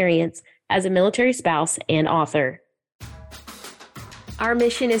her experience as a military spouse and author. Our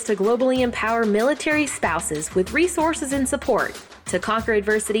mission is to globally empower military spouses with resources and support to conquer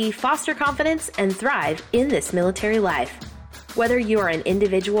adversity, foster confidence, and thrive in this military life. Whether you are an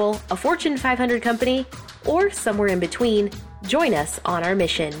individual, a Fortune 500 company, or somewhere in between, join us on our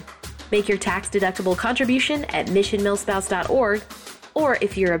mission. Make your tax-deductible contribution at missionmillspouse.org, or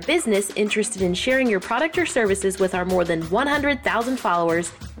if you're a business interested in sharing your product or services with our more than 100,000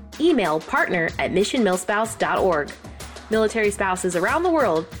 followers, email partner@missionmillspouse.org. Military spouses around the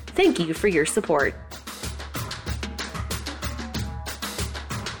world, thank you for your support.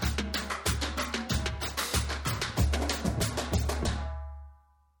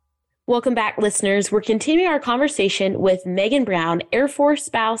 Welcome back, listeners. We're continuing our conversation with Megan Brown, Air Force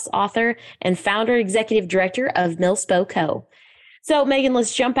spouse, author, and founder, executive director of Millspo Co. So, Megan,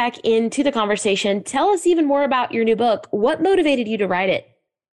 let's jump back into the conversation. Tell us even more about your new book. What motivated you to write it?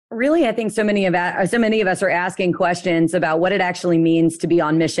 Really, I think so many of us are asking questions about what it actually means to be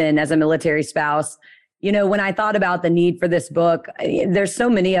on mission as a military spouse. You know, when I thought about the need for this book, there's so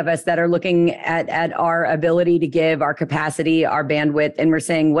many of us that are looking at our ability to give, our capacity, our bandwidth, and we're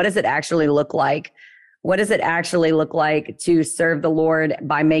saying, what does it actually look like? What does it actually look like to serve the Lord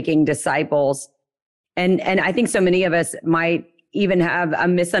by making disciples? And I think so many of us might even have a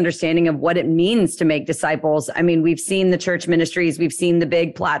misunderstanding of what it means to make disciples. I mean, we've seen the church ministries, we've seen the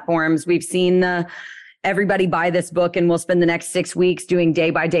big platforms, we've seen everybody buy this book and we'll spend the next 6 weeks doing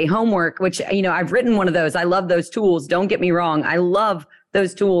day-by-day homework, which, you know, I've written one of those. I love those tools. Don't get me wrong. I love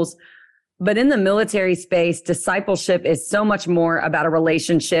those tools. But in the military space, discipleship is so much more about a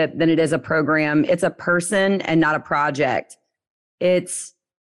relationship than it is a program. It's a person and not a project. It's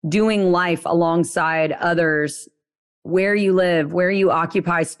doing life alongside others, where you live, where you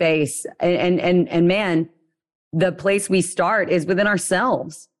occupy space. And man, the place we start is within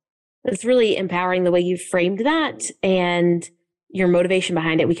ourselves. It's really empowering the way you framed that and your motivation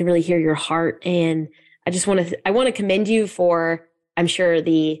behind it. We can really hear your heart. And I want to commend you for, I'm sure,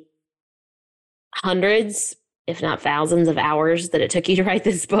 the hundreds, if not thousands of hours that it took you to write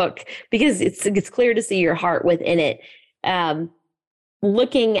this book, because it's clear to see your heart within it.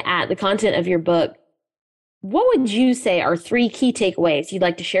 Looking at the content of your book, what would you say are 3 key takeaways you'd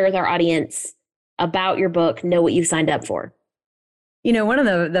like to share with our audience about your book, Know What You've Signed Up For? You know, one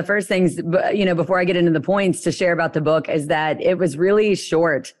of the first things, you know, before I get into the points to share about the book is that it was really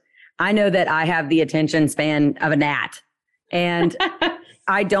short. I know that I have the attention span of a gnat, and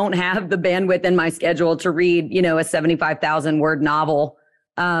I don't have the bandwidth in my schedule to read, you know, a 75,000 word novel.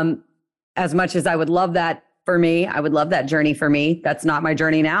 As much as I would love that for me, I would love that journey for me. That's not my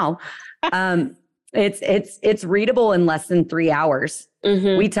journey now. It's readable in less than 3 hours.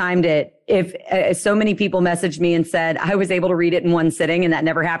 Mm-hmm. We timed it. If so many people messaged me and said I was able to read it in one sitting, and that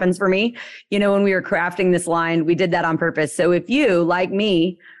never happens for me. You know, when we were crafting this line, we did that on purpose. So if you, like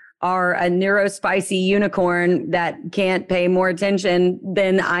me, are a neurospicy unicorn that can't pay more attention,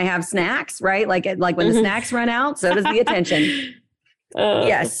 then I have snacks, right? Like when the snacks run out, so does the attention.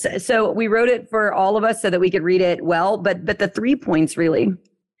 Yes. So we wrote it for all of us so that we could read it well. But the 3 points, really,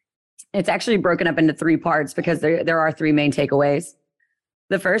 it's actually broken up into 3 parts because there are 3 main takeaways.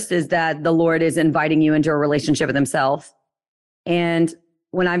 The first is that the Lord is inviting you into a relationship with himself. And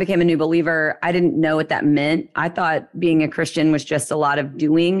when I became a new believer, I didn't know what that meant. I thought being a Christian was just a lot of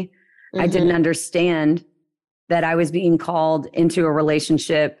doing. Mm-hmm. I didn't understand that I was being called into a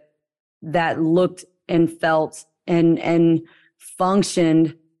relationship that looked and felt and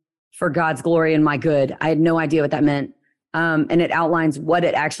functioned for God's glory and my good. I had no idea what that meant. And it outlines what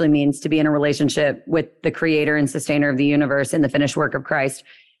it actually means to be in a relationship with the creator and sustainer of the universe and the finished work of Christ.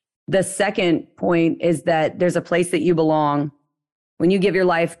 The second point is that there's a place that you belong. When you give your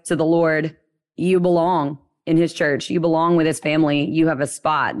life to the Lord, you belong in his church. You belong with his family. You have a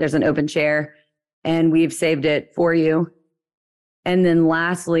spot. There's an open chair, and we've saved it for you. And then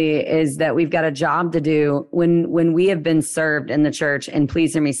lastly is that we've got a job to do when we have been served in the church. And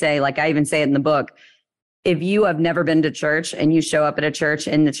please hear me say, like I even say it in the book, if you have never been to church and you show up at a church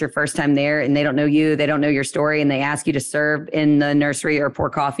and it's your first time there and they don't know you, they don't know your story, and they ask you to serve in the nursery or pour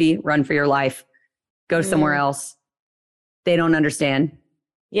coffee, run for your life, go somewhere else. They don't understand.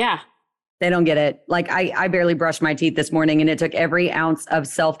 Yeah. They don't get it. Like I barely brushed my teeth this morning, and it took every ounce of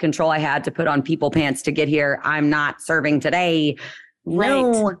self-control I had to put on people pants to get here. I'm not serving today. Right.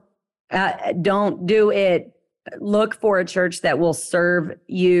 No, don't do it. Look for a church that will serve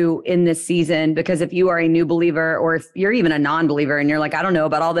you in this season, because if you are a new believer, or if you're even a non-believer and you're like, I don't know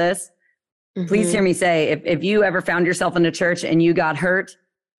about all this, please hear me say, if you ever found yourself in a church and you got hurt,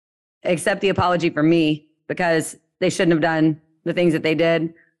 accept the apology from me, because they shouldn't have done the things that they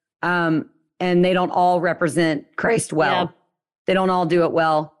did. And they don't all represent Christ well. Yeah. They don't all do it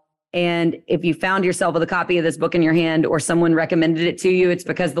well. And if you found yourself with a copy of this book in your hand, or someone recommended it to you, it's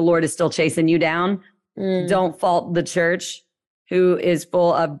because the Lord is still chasing you down. Don't fault the church, who is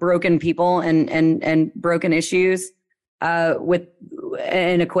full of broken people and broken issues,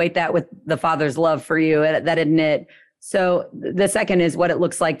 and equate that with the Father's love for you. That isn't it. So the second is what it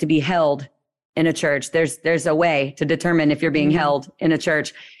looks like to be held in a church. There's a way to determine if you're being held in a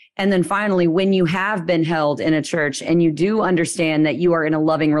church. And then finally, when you have been held in a church and you do understand that you are in a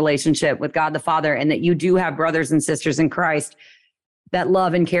loving relationship with God the Father, and that you do have brothers and sisters in Christ that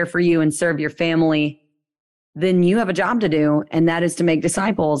love and care for you and serve your family, then you have a job to do. And that is to make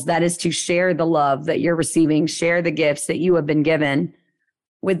disciples. That is to share the love that you're receiving, share the gifts that you have been given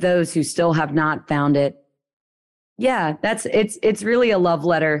with those who still have not found it. Yeah, it's really a love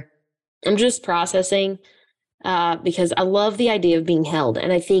letter. I'm just processing because I love the idea of being held.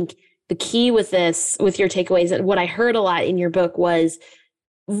 And I think the key with this, with your takeaways, and what I heard a lot in your book was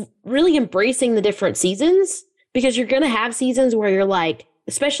really embracing the different seasons, because you're going to have seasons where you're like,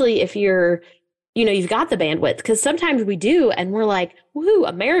 especially if you're, you've got the bandwidth, because sometimes we do. And we're like, woohoo,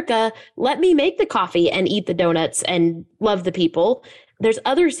 America, let me make the coffee and eat the donuts and love the people. There's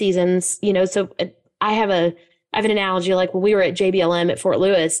other seasons, so I have an analogy, like when we were at JBLM at Fort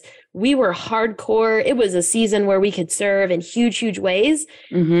Lewis, we were hardcore. It was a season where we could serve in huge, huge ways.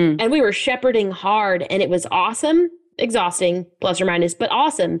 Mm-hmm. And we were shepherding hard, and it was awesome, exhausting, plus or minus, but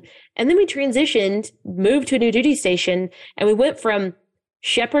awesome. And then we transitioned, moved to a new duty station, and we went from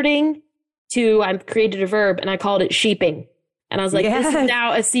shepherding to, I created a verb and I called it sheeping. And I was like, This is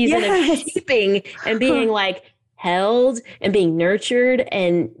now a season of sheeping and being like held and being nurtured.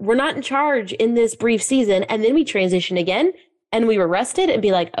 And we're not in charge in this brief season. And then we transition again and we were rested and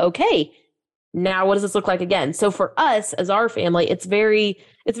be like, okay, now what does this look like again? So for us as our family, it's very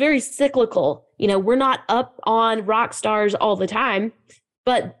cyclical. We're not up on rock stars all the time,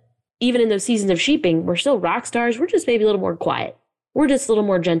 but even in those seasons of sheeping, we're still rock stars. We're just maybe a little more quiet. We're just a little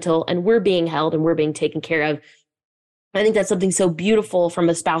more gentle, and we're being held and we're being taken care of. I think that's something so beautiful from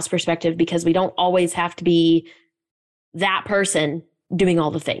a spouse perspective, because we don't always have to be that person doing all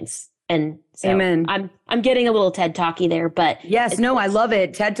the things. And so Amen. I'm getting a little TED Talky there, but yes, no, I love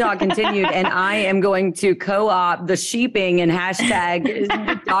it. TED Talk continued. And I am going to co-op the sheeping and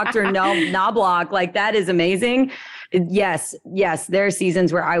hashtag Dr. Knobloch. Like, that is amazing. Yes. There are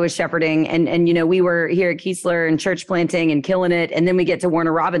seasons where I was shepherding and we were here at Keesler and church planting and killing it. And then we get to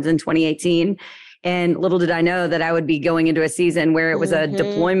Warner Robins in 2018. And little did I know that I would be going into a season where it was a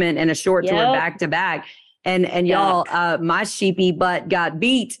deployment and a short tour back to back. And y'all, my sheepy butt got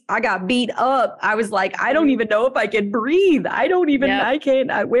beat. I got beat up. I was like, I don't even know if I can breathe. I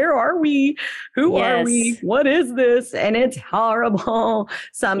can't. Where are we? Who are we? What is this? And it's horrible.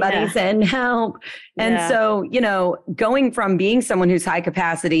 Somebody send help. And so, going from being someone who's high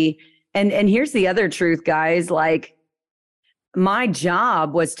capacity, and here's the other truth, guys, like my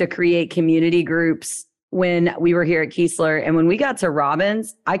job was to create community groups when we were here at Keesler. And when we got to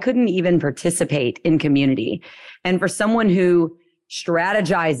Robbins, I couldn't even participate in community. And for someone who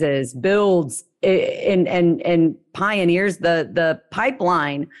strategizes, builds, and pioneers the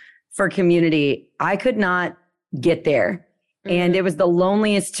pipeline for community, I could not get there. Mm-hmm. And it was the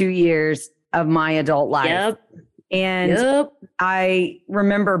loneliest 2 years of my adult life. Yep. And I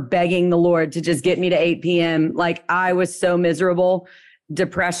remember begging the Lord to just get me to 8 p.m. Like, I was so miserable,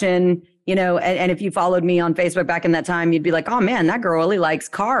 depression, and if you followed me on Facebook back in that time, you'd be like, oh man, that girl really likes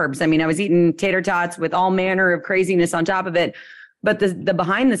carbs. I mean, I was eating tater tots with all manner of craziness on top of it. But the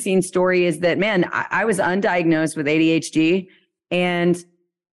behind the scenes story is that, man, I was undiagnosed with ADHD, and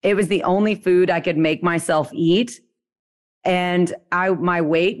it was the only food I could make myself eat. And my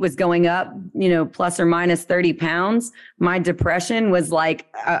weight was going up, plus or minus 30 pounds. My depression was like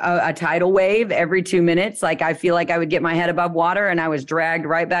a tidal wave every 2 minutes. Like, I feel like I would get my head above water and I was dragged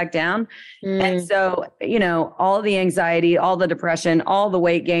right back down. And so, all the anxiety, all the depression, all the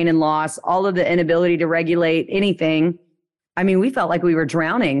weight gain and loss, all of the inability to regulate anything. I mean, we felt like we were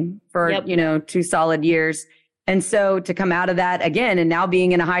drowning for, 2 solid years. And so to come out of that again, and now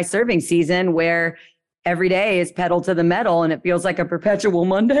being in a high serving season where every day is pedal to the metal and it feels like a perpetual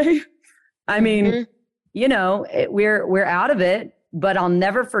Monday. I mean, we're out of it, but I'll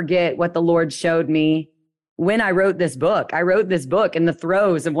never forget what the Lord showed me when I wrote this book. I wrote this book in the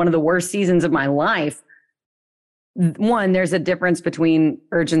throes of one of the worst seasons of my life. One, there's a difference between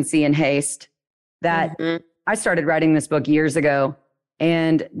urgency and haste. That I started writing this book years ago,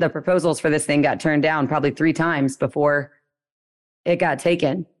 and the proposals for this thing got turned down probably 3 times before it got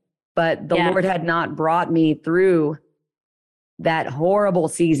taken. But the Lord had not brought me through that horrible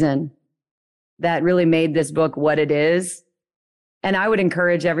season that really made this book what it is. And I would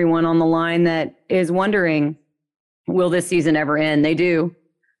encourage everyone on the line that is wondering, will this season ever end? They do.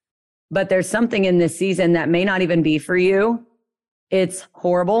 But there's something in this season that may not even be for you. It's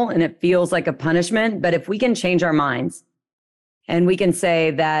horrible and it feels like a punishment. But if we can change our minds and we can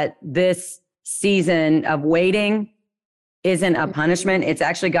say that this season of waiting isn't a punishment, it's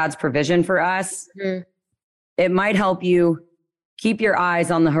actually God's provision for us. Mm-hmm. It might help you keep your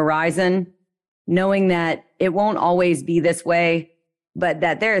eyes on the horizon, knowing that it won't always be this way, but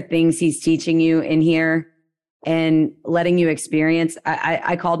that there are things he's teaching you in here and letting you experience.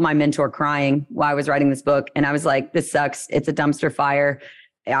 I called my mentor crying while I was writing this book. And I was like, this sucks. It's a dumpster fire.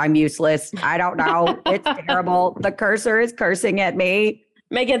 I'm useless. I don't know. It's terrible. The cursor is cursing at me.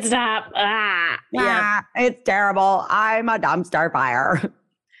 Make it stop. Yeah. It's terrible. I'm a dumpster fire.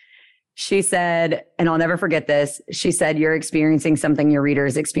 She said, and I'll never forget this. She said, you're experiencing something your reader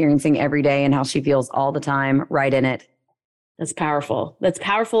is experiencing every day and how she feels all the time right in it. That's powerful. That's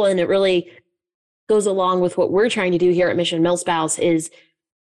powerful. And it really goes along with what we're trying to do here at Mission Millspouse is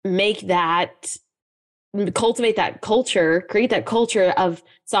cultivate that culture, create that culture of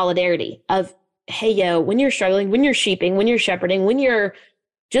solidarity of, hey, yo, when you're struggling, when you're sheeping, when you're shepherding, when you're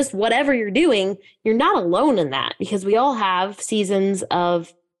just whatever you're doing, you're not alone in that because we all have seasons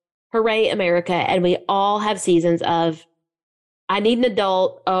of hooray, America. And we all have seasons of, I need an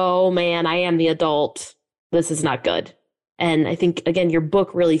adult. Oh man, I am the adult. This is not good. And I think, again, your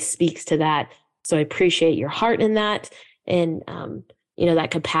book really speaks to that. So I appreciate your heart in that. And,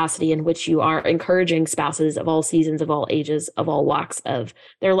 that capacity in which you are encouraging spouses of all seasons, of all ages, of all walks of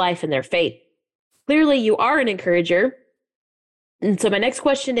their life and their faith. Clearly, you are an encourager. And so my next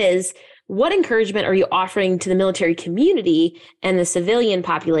question is, what encouragement are you offering to the military community and the civilian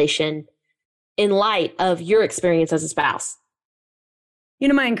population in light of your experience as a spouse?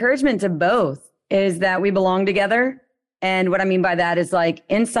 My encouragement to both is that we belong together. And what I mean by that is like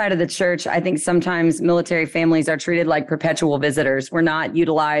inside of the church, I think sometimes military families are treated like perpetual visitors. We're not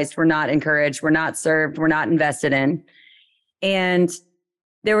utilized. We're not encouraged. We're not served. We're not invested in. And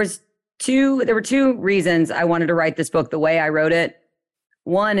there were two reasons I wanted to write this book the way I wrote it.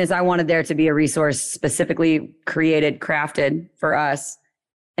 One is I wanted there to be a resource specifically crafted for us.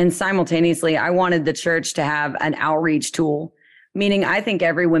 And simultaneously, I wanted the church to have an outreach tool, meaning I think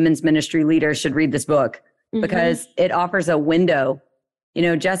every women's ministry leader should read this book because it offers a window.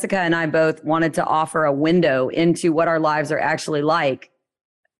 Jessica and I both wanted to offer a window into what our lives are actually like,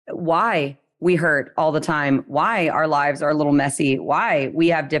 why we hurt all the time, why our lives are a little messy, why we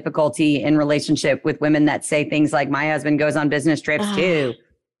have difficulty in relationship with women that say things like, my husband goes on business trips too.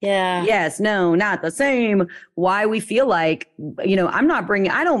 Yeah. Yes, no, not the same. Why we feel like,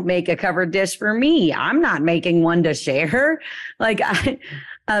 I don't make a covered dish for me. I'm not making one to share. Like,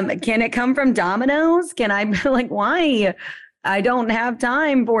 can it come from Domino's? Can I why? I don't have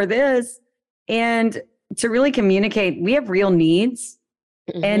time for this. And to really communicate, we have real needs.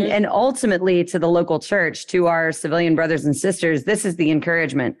 And ultimately to the local church, to our civilian brothers and sisters, this is the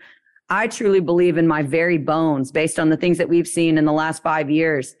encouragement. I truly believe in my very bones, based on the things that we've seen in the last 5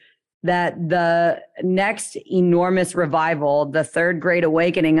 years, that the next enormous revival, the third great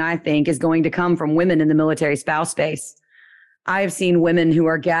awakening, I think, is going to come from women in the military spouse space. I've seen women who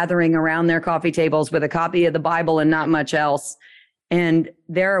are gathering around their coffee tables with a copy of the Bible and not much else. And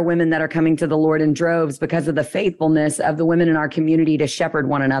there are women that are coming to the Lord in droves because of the faithfulness of the women in our community to shepherd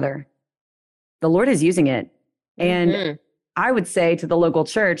one another. The Lord is using it. And I would say to the local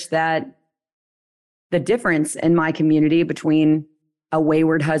church that the difference in my community between a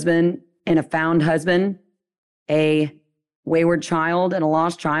wayward husband and a found husband, a wayward child and a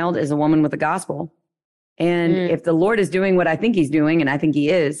lost child, is a woman with the gospel. And if the Lord is doing what I think he's doing, and I think he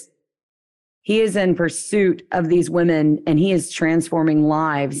is in pursuit of these women, and he is transforming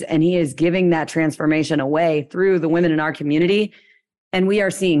lives, and he is giving that transformation away through the women in our community. And we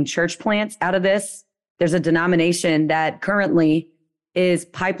are seeing church plants out of this. There's a denomination that currently is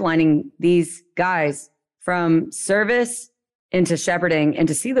pipelining these guys from service into shepherding, and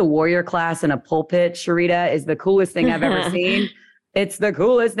to see the warrior class in a pulpit, Sharita, is the coolest thing I've ever seen. It's the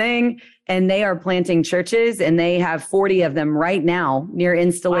coolest thing. And they are planting churches, and they have 40 of them right now near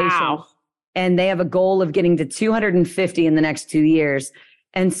installation. Wow. And they have a goal of getting to 250 in the next 2 years.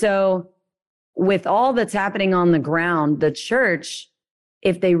 And so with all that's happening on the ground, the church,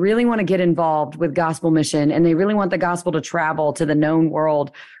 if they really want to get involved with gospel mission and they really want the gospel to travel to the known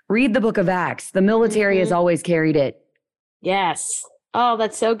world, read the book of Acts. The military has always carried it. Yes. Oh,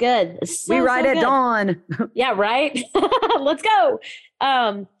 that's so good. We ride at dawn. Yeah, right. Let's go.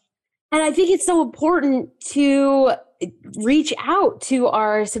 And I think it's so important to reach out to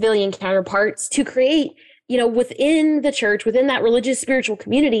our civilian counterparts to create, within the church, within that religious spiritual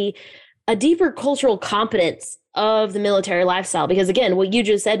community, a deeper cultural competence of the military lifestyle. Because again, what you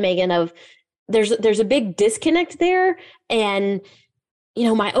just said, Megan, of there's a big disconnect there. And,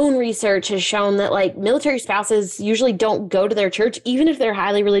 my own research has shown that military spouses usually don't go to their church, even if they're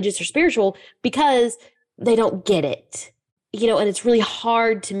highly religious or spiritual, because they don't get it. And it's really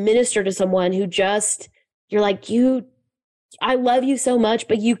hard to minister to someone who you're like, I love you so much,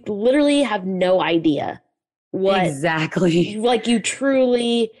 but you literally have no idea what exactly. You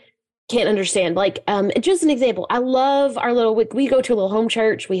truly can't understand. Like, just an example. I love our we go to a little home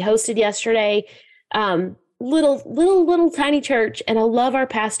church. We hosted yesterday, little tiny church. And I love our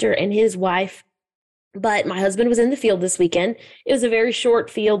pastor and his wife. But my husband was in the field this weekend. It was a very short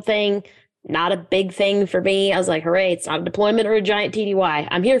field thing, not a big thing for me. I was like, hooray, it's not a deployment or a giant TDY.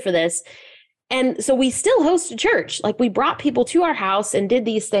 I'm here for this. And so we still hosted church. Like, we brought people to our house and did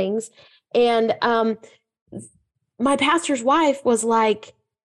these things. And my pastor's wife was like,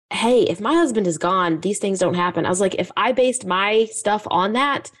 hey, if my husband is gone, these things don't happen. I was like, if I based my stuff on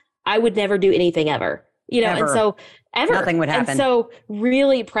that, I would never do anything ever. You know, Ever. And so Nothing would happen. And so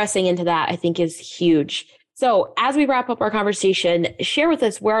really pressing into that, I think, is huge. So as we wrap up our conversation, share with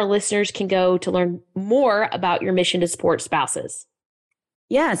us where our listeners can go to learn more about your mission to support spouses.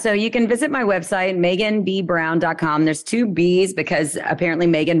 Yeah, so you can visit my website, meganbbrown.com. There's 2 B's because apparently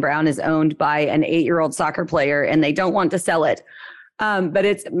Megan Brown is owned by an 8-year-old soccer player and they don't want to sell it. But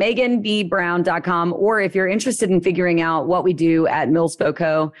it's meganbbrown.com. Or if you're interested in figuring out what we do at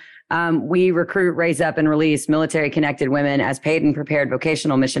MillSpoco, we recruit, raise up, and release military-connected women as paid and prepared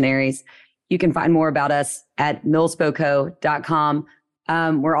vocational missionaries. You can find more about us at millspoco.com.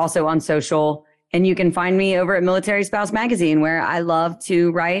 We're also on social. And you can find me over at Military Spouse Magazine, where I love to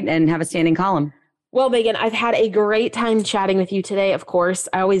write and have a standing column. Well, Megan, I've had a great time chatting with you today, of course.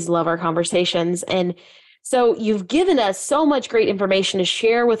 I always love our conversations. And so you've given us so much great information to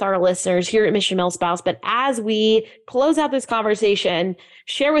share with our listeners here at Mission Mill Spouse. But as we close out this conversation,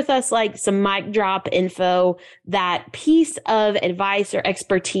 share with us like some mic drop info, that piece of advice or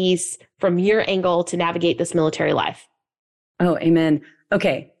expertise from your angle to navigate this military life. Oh, amen.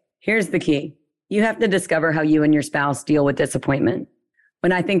 Okay, here's the key. You have to discover how you and your spouse deal with disappointment.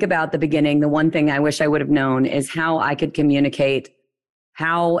 When I think about the beginning, the one thing I wish I would have known is how I could communicate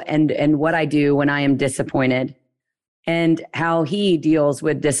how and what I do when I am disappointed, and how he deals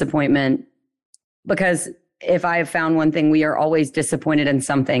with disappointment. Because if I have found one thing, we are always disappointed in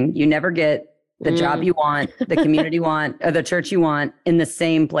something. You never get the job you want, the community you want, or the church you want in the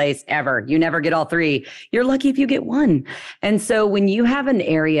same place ever. You never get all 3. You're lucky if you get one. And so when you have an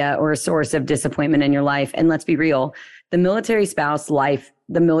area or a source of disappointment in your life, and let's be real, the military spouse life,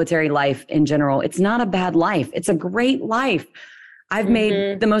 the military life in general, it's not a bad life. It's a great life. I've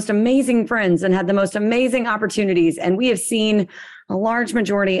made the most amazing friends and had the most amazing opportunities. And we have seen a large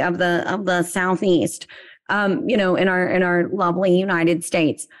majority of the Southeast, in our lovely United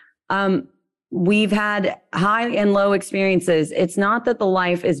States. We've had high and low experiences. It's not that the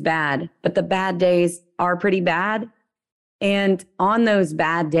life is bad, but the bad days are pretty bad. And on those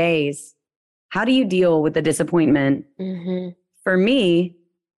bad days, how do you deal with the disappointment? For me,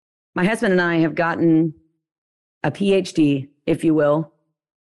 my husband and I have gotten a PhD, if you will,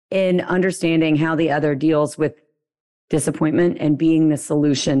 in understanding how the other deals with disappointment and being the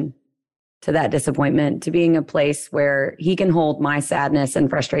solution to that disappointment, to being a place where he can hold my sadness and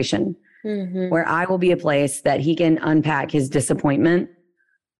frustration. Where I will be a place that he can unpack his disappointment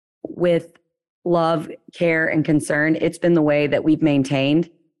with love, care, and concern. It's been the way that we've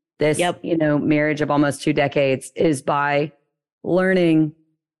maintained this, marriage of almost 2 decades, is by learning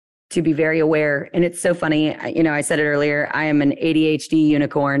to be very aware. And it's so funny. I said it earlier, I am an ADHD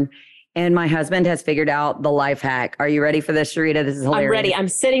unicorn, and my husband has figured out the life hack. Are you ready for this, Sharita? This is hilarious. I'm ready. I'm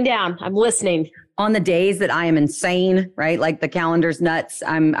sitting down. I'm listening. On the days that I am insane, right? Like the calendar's nuts.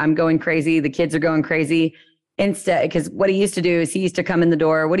 I'm going crazy. The kids are going crazy. Instead, because what he used to do is he used to come in the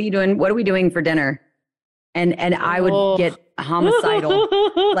door. What are you doing? What are we doing for dinner? And I would get homicidal.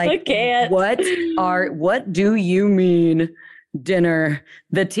 Like, I can't. What do you mean dinner?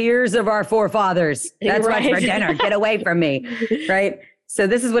 The tears of our forefathers. That's right. What's for dinner. Get away from me. Right. So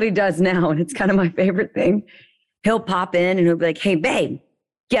this is what he does now. And it's kind of my favorite thing. He'll pop in and he'll be like, hey, babe,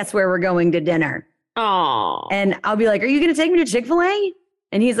 guess where we're going to dinner? Oh. And I'll be like, are you going to take me to Chick-fil-A?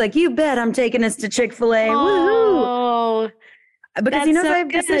 And he's like, you bet I'm taking us to Chick-fil-A. Oh. Woohoo. Because he knows I have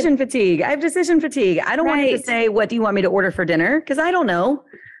decision fatigue. I don't want him to say, what do you want me to order for dinner? Because I don't know.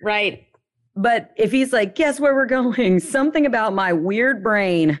 Right. But if he's like, guess where we're going? Something about my weird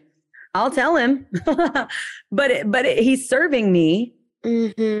brain, I'll tell him. but he's serving me.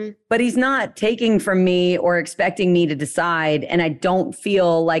 But he's not taking from me or expecting me to decide. And I don't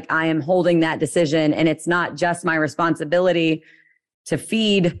feel like I am holding that decision. And it's not just my responsibility to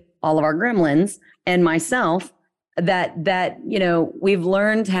feed all of our gremlins and myself, that we've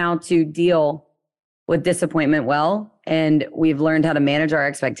learned how to deal with disappointment well, and we've learned how to manage our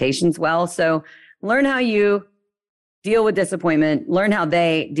expectations well. So learn how you deal with disappointment, learn how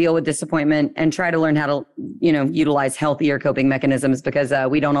they deal with disappointment, and try to learn how to, utilize healthier coping mechanisms, because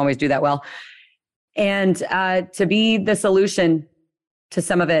we don't always do that well. And to be the solution to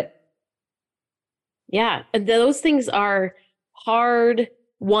some of it, Yeah. Those things are hard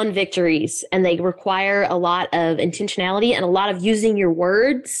won victories, and they require a lot of intentionality and a lot of using your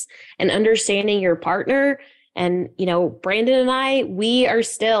words and understanding your partner. And, Brandon and I, we are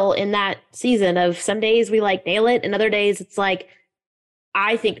still in that season of some days we like nail it, and other days it's like,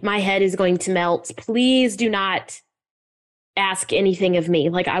 I think my head is going to melt. Please do not ask anything of me.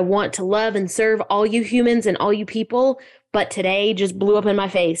 Like, I want to love and serve all you humans and all you people, but today just blew up in my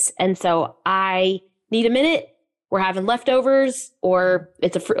face. And so I need a minute. We're having leftovers, or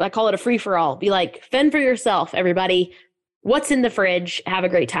I call it a free for all. Be like, fend for yourself, everybody. What's in the fridge? Have a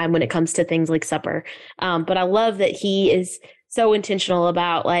great time when it comes to things like supper. But I love that he is so intentional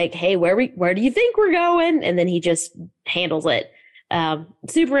about like, hey, where do you think we're going? And then he just handles it.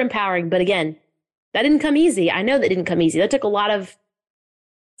 Super empowering. But again, that didn't come easy. I know that didn't come easy. That took a lot of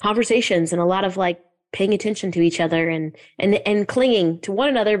conversations and a lot of like paying attention to each other and clinging to one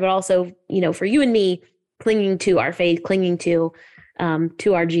another, but also, for you and me, clinging to our faith, clinging to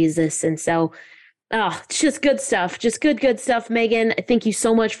our Jesus. And so, it's just good stuff. Just good stuff, Megan. Thank you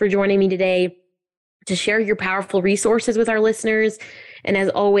so much for joining me today to share your powerful resources with our listeners. And as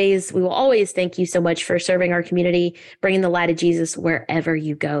always, we will always thank you so much for serving our community, bringing the light of Jesus wherever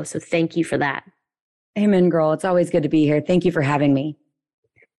you go. So thank you for that. Amen, girl. It's always good to be here. Thank you for having me.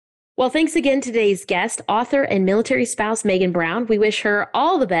 Well, thanks again to today's guest, author and military spouse, Megan Brown. We wish her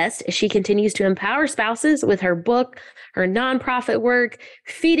all the best as she continues to empower spouses with her book, her nonprofit work,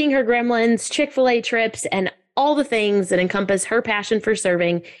 feeding her gremlins, Chick-fil-A trips, and all the things that encompass her passion for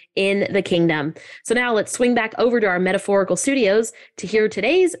serving in the kingdom. So now let's swing back over to our metaphorical studios to hear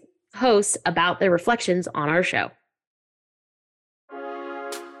today's hosts about their reflections on our show.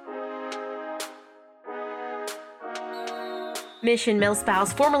 Mission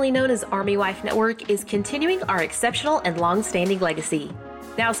MilSpouse, formerly known as Army Wife Network, is continuing our exceptional and long-standing legacy.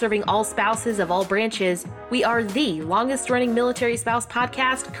 Now serving all spouses of all branches, we are the longest-running military spouse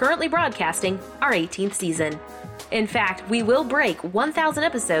podcast currently broadcasting our 18th season. In fact, we will break 1,000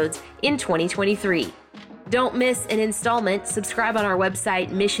 episodes in 2023. Don't miss an installment. Subscribe on our website,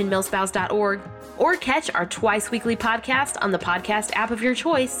 missionmilspouse.org, or catch our twice-weekly podcast on the podcast app of your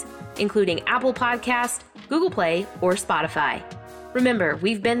choice, including Apple Podcast, Google Play, or Spotify. Remember,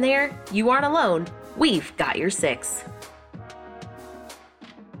 we've been there. You aren't alone. We've got your six.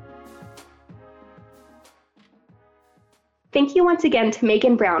 Thank you once again to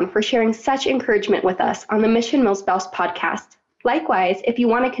Megan Brown for sharing such encouragement with us on the Mission MilSpouse podcast. Likewise, if you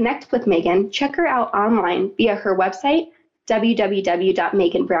want to connect with Megan, check her out online via her website,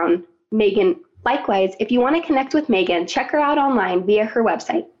 www.meganbrown. Likewise, if you want to connect with Megan, check her out online via her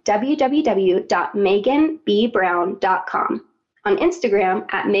website, www.meganbbrown.com. On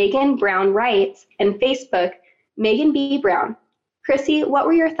Instagram at Megan Brown Writes and Facebook, Megan B. Brown. Chrissy, what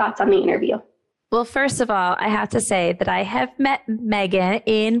were your thoughts on the interview? Well, first of all, I have to say that I have met Megan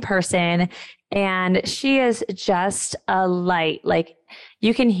in person, and she is just a light. Like,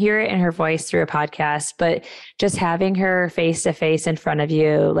 you can hear it in her voice through a podcast, but just having her face to face in front of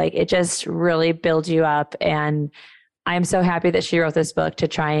you, like, it just really builds you up. And I'm so happy that she wrote this book to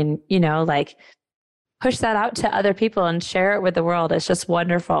try and, push that out to other people and share it with the world. It's just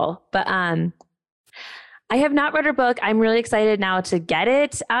wonderful. But, I have not read her book. I'm really excited now to get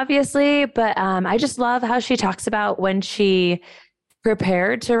it, obviously, but I just love how she talks about when she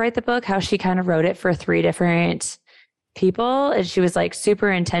prepared to write the book, how she kind of wrote it for 3 different people. And she was like super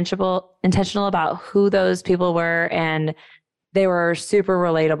intentional about who those people were. And they were super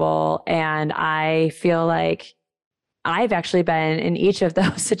relatable. And I feel like I've actually been in each of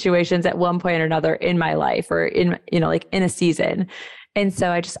those situations at one point or another in my life, or in, in a season. And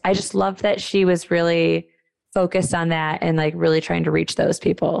so I just loved that she was really focused on that and like really trying to reach those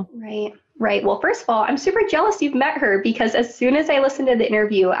people. Right. Well, first of all, I'm super jealous you've met her, because as soon as I listened to the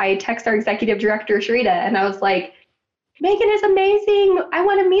interview, I text our executive director, Sharita, and I was like, Megan is amazing. I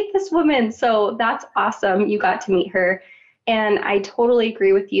want to meet this woman. So that's awesome. You got to meet her. And I totally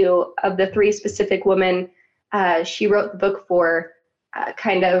agree with you. Of the 3 specific women she wrote the book for,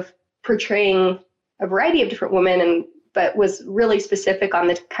 kind of portraying a variety of different women, but was really specific on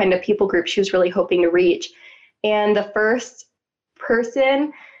the kind of people group she was really hoping to reach. And the first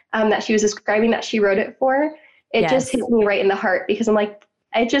person that she was describing that she wrote it for, it just hit me right in the heart, because I'm like,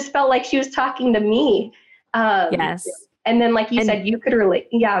 I just felt like she was talking to me. Yes. And then, like you said, you could relate.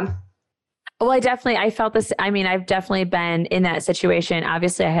 Yeah. Well, I felt this. I mean, I've definitely been in that situation.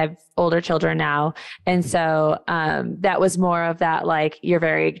 Obviously, I have older children now. And so that was more of that, like, you're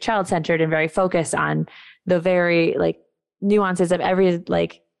very child-centered and very focused on the very like nuances of every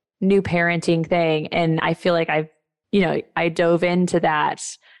like new parenting thing. And I feel like I dove into that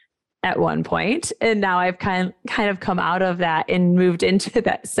at one point. And now I've kind of come out of that and moved into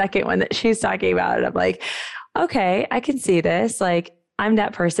that second one that she's talking about. And I'm like, okay, I can see this. Like, I'm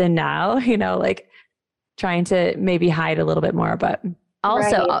that person now, like trying to maybe hide a little bit more. But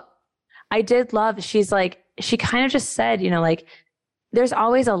also, right. I did love, she kind of just said, like, there's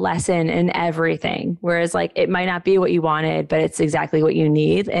always a lesson in everything. Whereas like, it might not be what you wanted, but it's exactly what you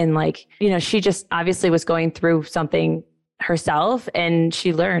need. And like, she just obviously was going through something herself, and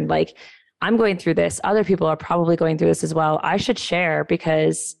she learned, like, I'm going through this. Other people are probably going through this as well. I should share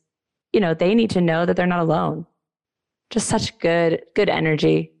because, they need to know that they're not alone. Just such good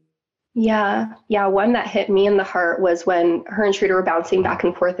energy. Yeah. One that hit me in the heart was when her and Schroeder were bouncing back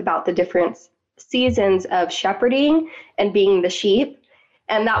and forth about the different seasons of shepherding and being the sheep.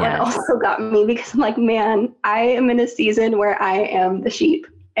 And that one also got me because I'm like, man, I am in a season where I am the sheep.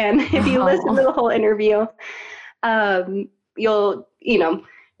 And if you listen to the whole interview, you'll,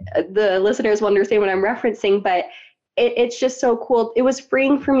 the listeners will understand what I'm referencing, but it's just so cool. It was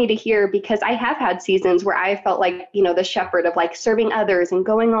freeing for me to hear because I have had seasons where I felt like, the shepherd of like serving others and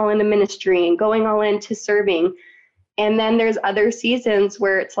going all into ministry and going all into serving. And then there's other seasons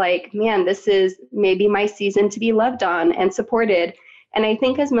where it's like, man, this is maybe my season to be loved on and supported. And I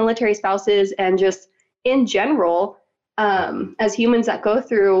think as military spouses and just in general, as humans that go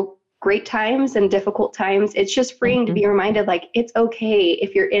through great times and difficult times, it's just freeing to be reminded, like, it's okay.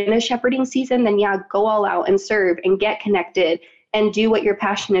 If you're in a shepherding season, then go all out and serve and get connected and do what you're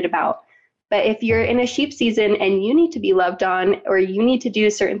passionate about. But if you're in a sheep season and you need to be loved on, or you need to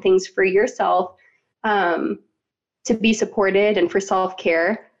do certain things for yourself, to be supported and for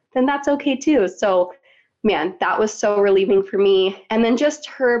self-care, then that's okay too. So man, that was so relieving for me. And then just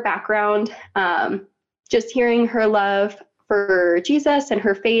her background, just hearing her love for Jesus and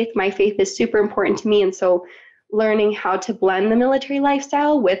her faith. My faith is super important to me. And so learning how to blend the military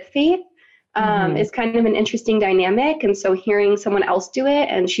lifestyle with faith is kind of an interesting dynamic. And so hearing someone else do it,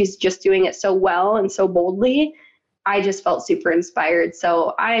 and she's just doing it so well and so boldly, I just felt super inspired.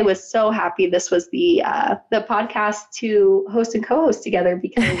 So I was so happy this was the podcast to host and co-host together,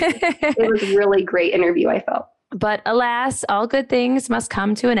 because it was a really great interview, I felt. But alas, all good things must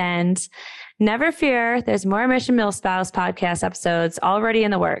come to an end. Never fear, there's more Mission MilSpouse podcast episodes already in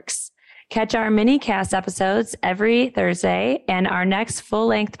the works. Catch our mini cast episodes every Thursday and our next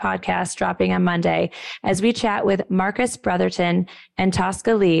full-length podcast dropping on Monday as we chat with Marcus Brotherton and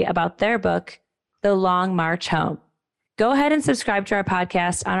Tosca Lee about their book, The Long March Home. Go ahead and subscribe to our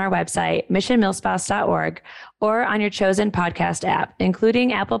podcast on our website, missionmilspouse.org, or on your chosen podcast app,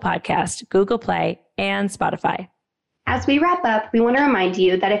 including Apple Podcast, Google Play, and Spotify. As we wrap up, we want to remind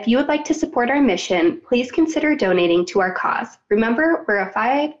you that if you would like to support our mission, please consider donating to our cause. Remember, we're a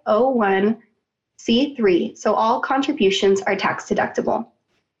 501c3, so all contributions are tax deductible.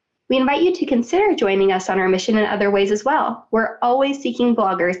 We invite you to consider joining us on our mission in other ways as well. We're always seeking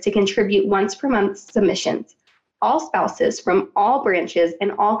bloggers to contribute once per month submissions. All spouses from all branches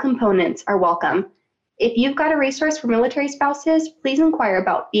and all components are welcome. If you've got a resource for military spouses, please inquire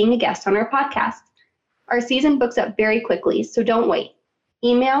about being a guest on our podcast. Our season books up very quickly, so don't wait.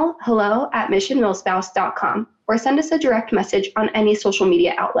 Email hello@missionmilspouse.com or send us a direct message on any social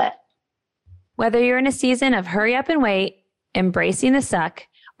media outlet. Whether you're in a season of hurry up and wait, embracing the suck,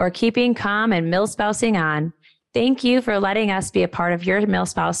 or keeping calm and milspousing on, thank you for letting us be a part of your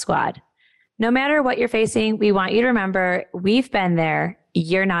MilSpouse squad. No matter what you're facing, we want you to remember, we've been there.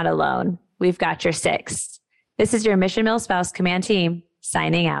 You're not alone. We've got your six. This is your Mission MilSpouse Command Team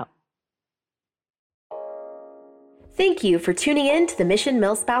signing out. Thank you for tuning in to the Mission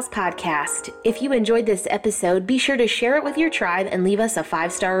MilSpouse podcast. If you enjoyed this episode, be sure to share it with your tribe and leave us a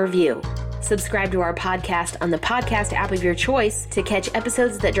 5-star review. Subscribe to our podcast on the podcast app of your choice to catch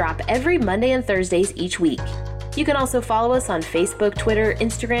episodes that drop every Monday and Thursdays each week. You can also follow us on Facebook, Twitter,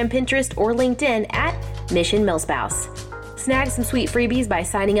 Instagram, Pinterest, or LinkedIn at Mission MilSpouse. Snag some sweet freebies by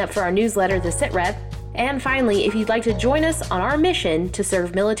signing up for our newsletter, The Sit Rep. And finally, if you'd like to join us on our mission to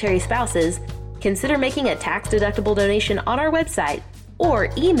serve military spouses, consider making a tax-deductible donation on our website or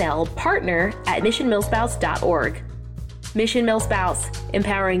email partner@missionmilspouse.org. Mission MilSpouse,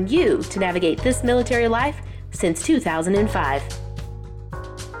 empowering you to navigate this military life since 2005.